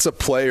 like that's a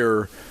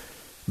player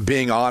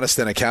being honest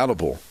and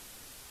accountable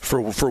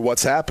for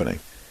what's happening.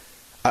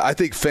 I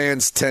think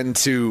fans tend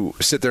to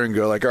sit there and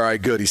go like, all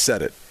right, good, he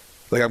said it.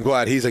 Like I'm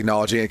glad he's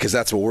acknowledging it because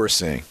that's what we're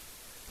seeing.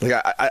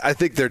 Like I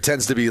think there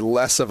tends to be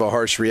less of a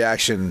harsh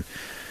reaction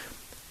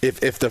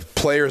if the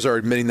players are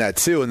admitting that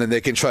too, and then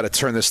they can try to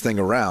turn this thing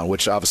around,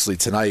 which obviously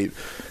tonight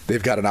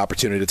they've got an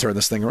opportunity to turn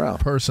this thing around.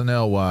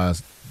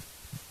 Personnel-wise,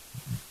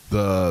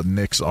 the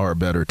Knicks are a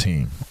better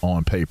team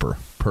on paper,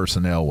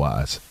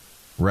 personnel-wise,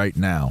 right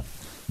now,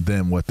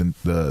 than what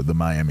the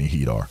Miami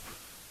Heat are.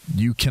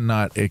 You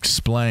cannot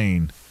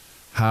explain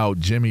how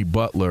Jimmy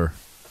Butler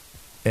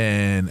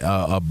and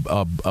tell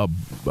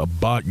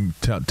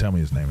me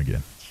his name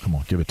again. Come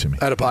on, give it to me.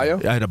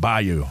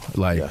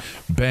 Adebayo.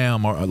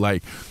 Bam, or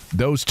like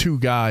those two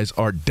guys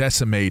are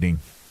decimating.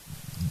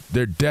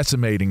 They're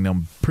decimating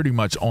them pretty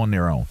much on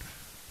their own.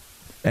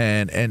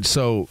 And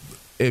so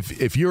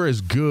if you're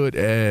as good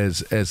as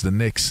the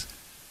Knicks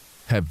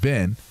have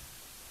been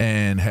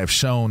and have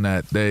shown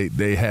that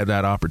they have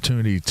that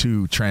opportunity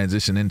to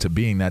transition into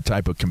being that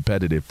type of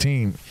competitive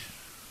team,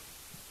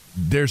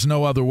 there's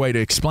no other way to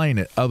explain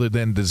it other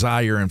than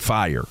desire and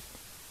fire.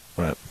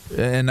 Right.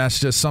 And that's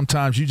just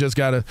sometimes you just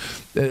got to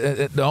 –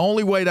 the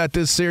only way that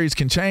this series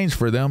can change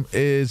for them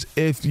is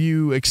if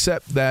you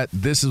accept that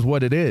this is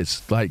what it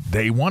is. Like,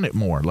 they want it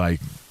more. Like,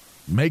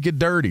 make it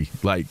dirty.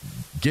 Like,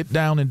 get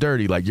down and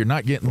dirty. Like, you're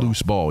not getting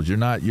loose balls. You're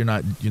not doing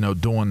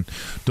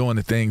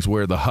the things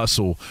where the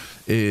hustle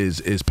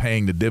is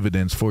paying the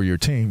dividends for your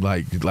team.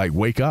 Like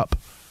wake up.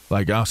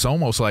 Like, it's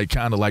almost like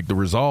kind of like the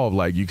resolve.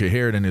 Like, you could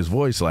hear it in his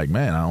voice. Like,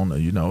 man, I don't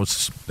know.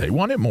 They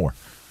want it more.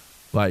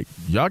 Like,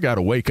 y'all got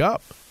to wake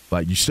up.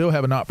 Like, you still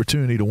have an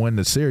opportunity to win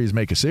the series,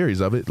 make a series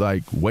of it.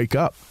 Like, wake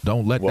up.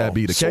 Don't let that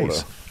be the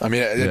case. I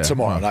mean,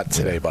 tomorrow, not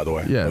today, by the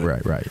way. Yeah,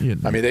 right.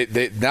 I mean,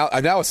 they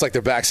now it's like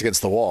their back's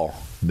against the wall.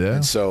 Yeah.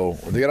 And so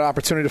they got an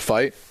opportunity to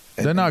fight.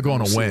 They're not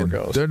going to win.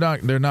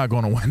 They're not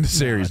going to win the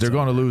series. They're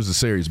going to lose the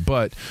series.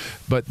 But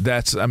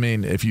that's, I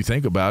mean, if you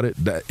think about it,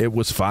 that it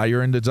was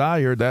fire and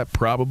desire that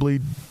probably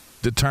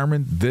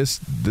determined this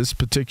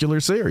particular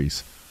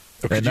series.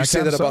 Could you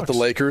say that about the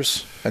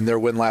Lakers and their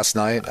win last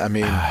night?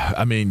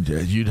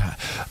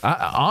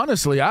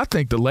 Honestly, I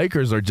think the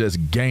Lakers are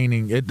just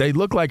gaining. They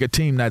look like a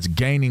team that's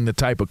gaining the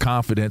type of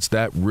confidence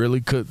that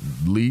really could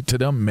lead to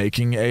them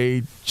making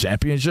a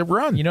championship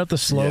run. You know what the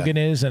slogan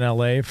is in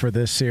L.A. for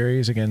this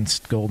series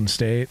against Golden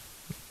State?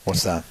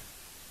 What's that?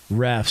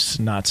 Refs,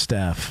 not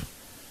Steph.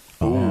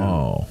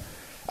 Oh.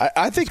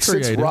 I think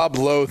since Rob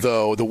Lowe,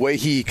 though, the way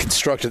he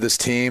constructed this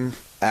team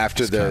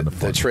after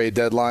the trade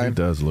deadline. He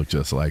does look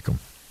just like him.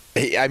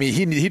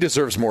 He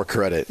deserves more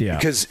credit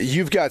because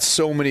you've got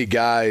so many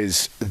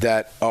guys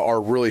that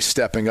are really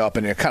stepping up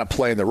and kind of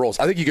playing their roles.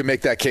 I think you can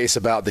make that case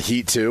about the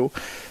Heat, too.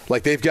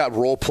 Like, they've got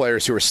role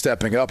players who are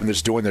stepping up and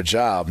just doing their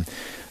job.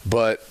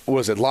 But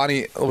was it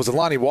Lonnie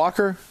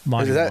Walker?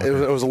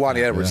 It was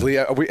Lonnie Edwards.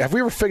 Yeah. Lee, have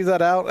we ever figured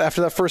that out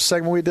after that first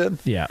segment we did?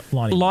 Yeah.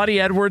 Lonnie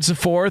Edwards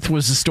IV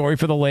was the story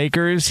for the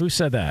Lakers. Who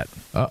said that?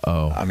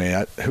 Uh-oh.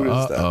 Who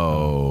is that?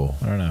 Uh-oh.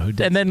 I don't know. Who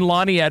did. And then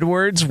Lonnie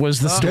Edwards was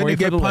the story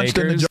for the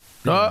Lakers.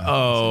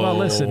 Uh-oh. Well,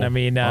 listen,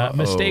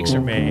 mistakes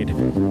are made.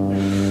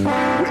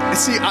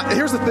 See,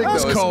 here's the thing, though.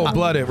 That's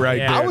cold-blooded right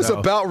there. I was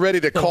about ready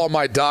to call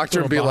my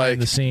doctor and be like,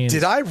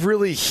 did I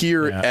really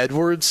hear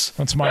Edwards?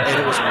 That's my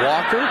and it was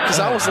Walker? Because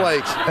I was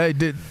like... Hey,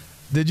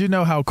 did you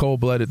know how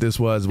cold-blooded this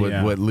was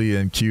with what Lee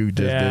and Q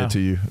just did to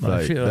you?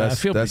 Like, I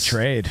feel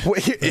betrayed.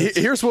 Well,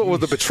 here's what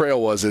the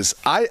betrayal was, is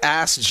I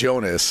asked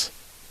Jonas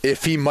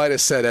if he might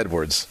have said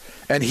Edwards,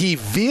 and he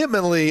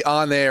vehemently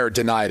on air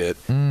denied it,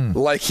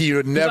 like he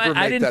would never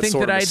make that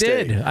sort of mistake.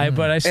 I didn't think that I did,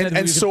 but I said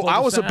and so I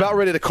was about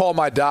ready to call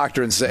my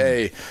doctor and say,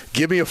 hey,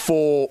 give me a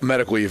full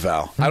medical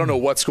eval. I don't know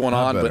what's going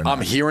on, but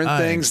I'm hearing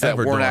things that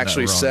weren't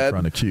actually said. In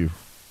front of Q.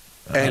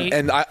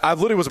 And I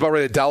literally was about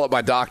ready to dial up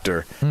my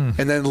doctor. And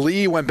then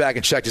Lee went back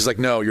and checked. He's like,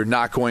 no, you're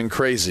not going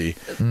crazy.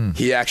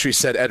 He actually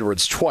said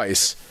Edwards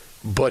twice,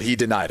 but he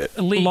denied it.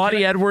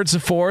 Lonnie Edwards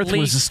IV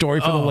was the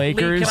story for the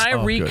Lakers. Lee, can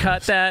I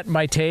recut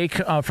my take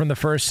from the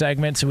first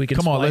segment so we can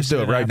Come on, let's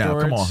do it right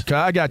now. Come on.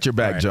 I got your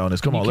back,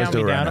 Jonas. Come on, let's do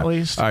it right now. At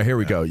least? All right, here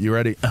we go. You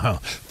ready?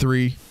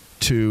 3,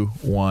 2,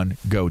 1,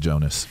 go,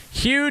 Jonas.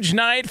 Huge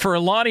night for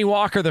Lonnie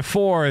Walker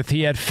IV.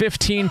 He had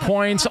 15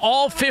 points.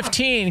 All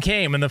 15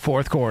 came in the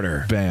fourth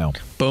quarter. Bam.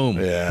 Boom.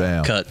 Yeah.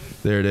 Bam. Cut.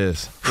 There it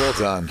is. Well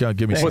done.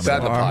 Give me Put that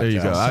in the podcast. There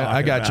you go.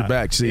 I got your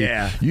back. See,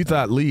 you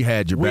thought Lee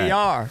had your back. We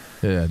are.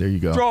 Yeah, there you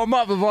go. Throw him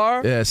up,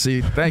 LeVar. Yeah,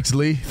 see, thanks,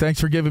 Lee. Thanks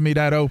for giving me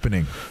that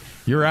opening.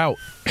 You're out.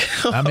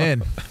 I'm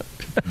in.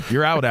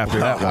 You're out after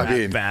that one.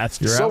 I mean,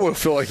 some would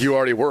feel like you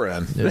already were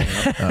in. Yeah.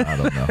 I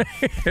don't know.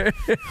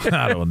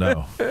 I don't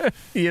know.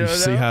 You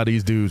see how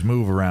these dudes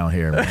move around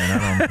here,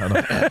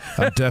 man.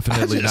 I'm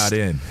definitely not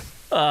in.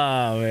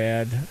 Oh,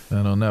 man.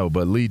 I don't know,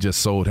 but Lee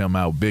just sold him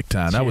out big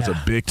time. That was a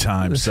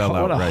big-time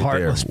sellout right there. What a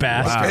heartless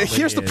bastard. Wow.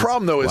 Here's the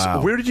problem, though, is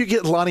where did you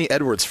get Lonnie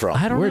Edwards from?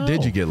 I don't know. Where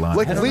did you get Lonnie?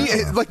 Like, Lee,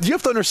 you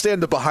have to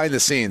understand the behind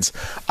the scenes.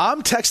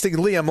 I'm texting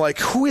Lee. I'm like,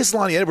 who is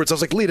Lonnie Edwards? I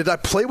was like, Lee, did I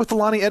play with the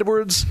Lonnie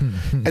Edwards?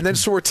 And then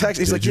so we're texting.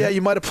 He's like, yeah,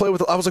 you might have played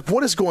with. I was like,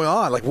 what is going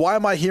on? Like, why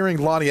am I hearing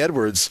Lonnie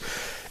Edwards?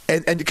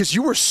 And because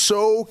you were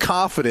so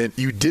confident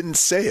you didn't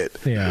say it.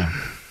 Yeah.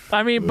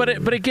 I mean,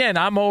 but again,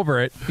 I'm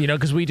over it,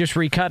 because we just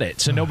recut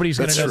it, so nobody's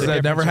going to know the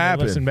difference. That never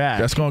happened. Listen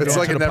back. That's going to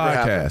go to the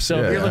podcast. So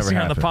if you're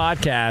listening on the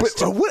podcast,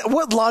 but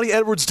what Lonnie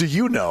Edwards do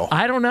you know?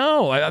 I don't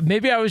know.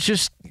 Maybe I was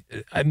just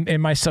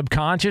in my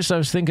subconscious. I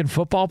was thinking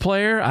football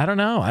player. I don't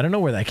know. I don't know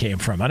where that came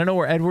from. I don't know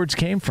where Edwards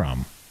came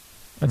from.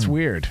 That's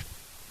weird.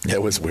 Yeah,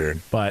 it was weird.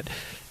 But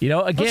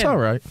again, that's all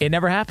right. It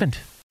never happened.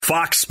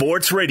 Fox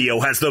Sports Radio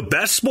has the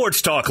best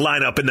sports talk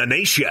lineup in the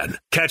nation.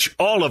 Catch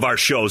all of our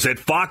shows at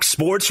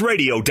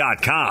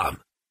foxsportsradio.com.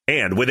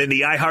 And within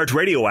the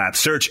iHeartRadio app,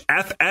 search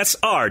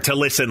FSR to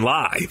listen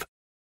live.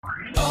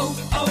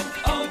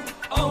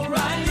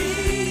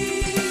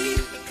 O'Reilly.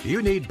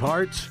 You need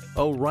parts?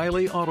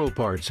 O'Reilly Auto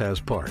Parts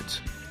has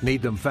parts.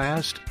 Need them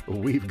fast?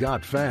 We've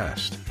got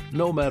fast.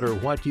 No matter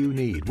what you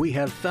need, we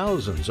have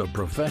thousands of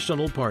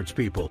professional parts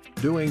people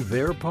doing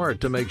their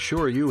part to make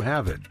sure you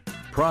have it.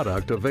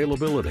 Product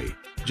availability.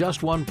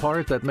 Just one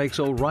part that makes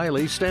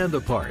O'Reilly stand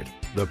apart.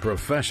 The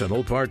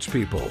professional parts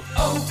people.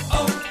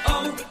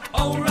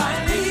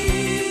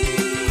 O'Reilly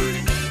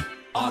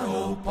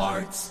Auto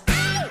Parts.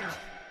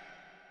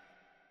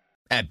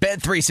 At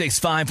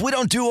Bet365, we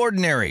don't do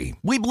ordinary.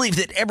 We believe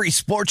that every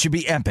sport should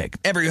be epic.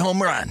 Every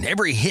home run,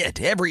 every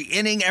hit, every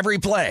inning, every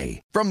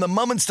play. From the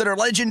moments that are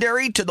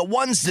legendary to the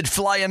ones that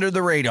fly under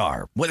the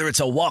radar. Whether it's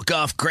a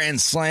walk-off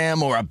grand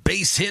slam or a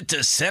base hit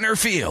to center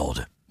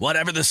field.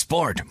 Whatever the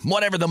sport,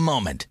 whatever the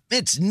moment,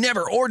 it's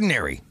never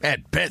ordinary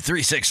at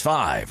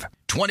Bet365.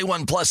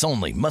 21 plus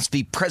only. Must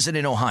be present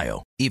in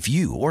Ohio. If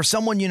you or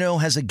someone you know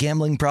has a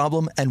gambling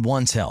problem and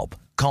wants help,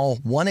 call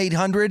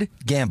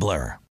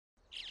 1-800-GAMBLER.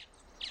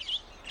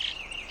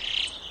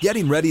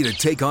 Getting ready to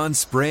take on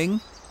spring?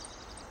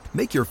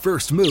 Make your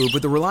first move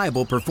with the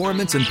reliable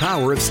performance and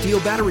power of Steel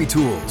battery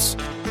tools.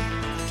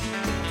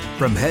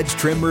 From hedge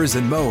trimmers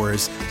and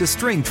mowers to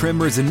string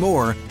trimmers and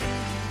more,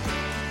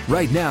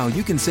 right now,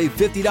 you can save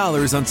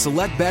 $50 on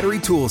select battery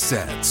tool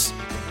sets.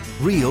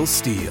 Real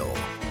Steel.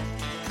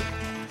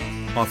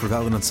 Offer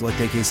valid on select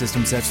AK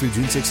system sets through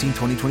June 16,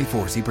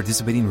 2024. See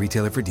participating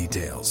retailer for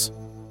details.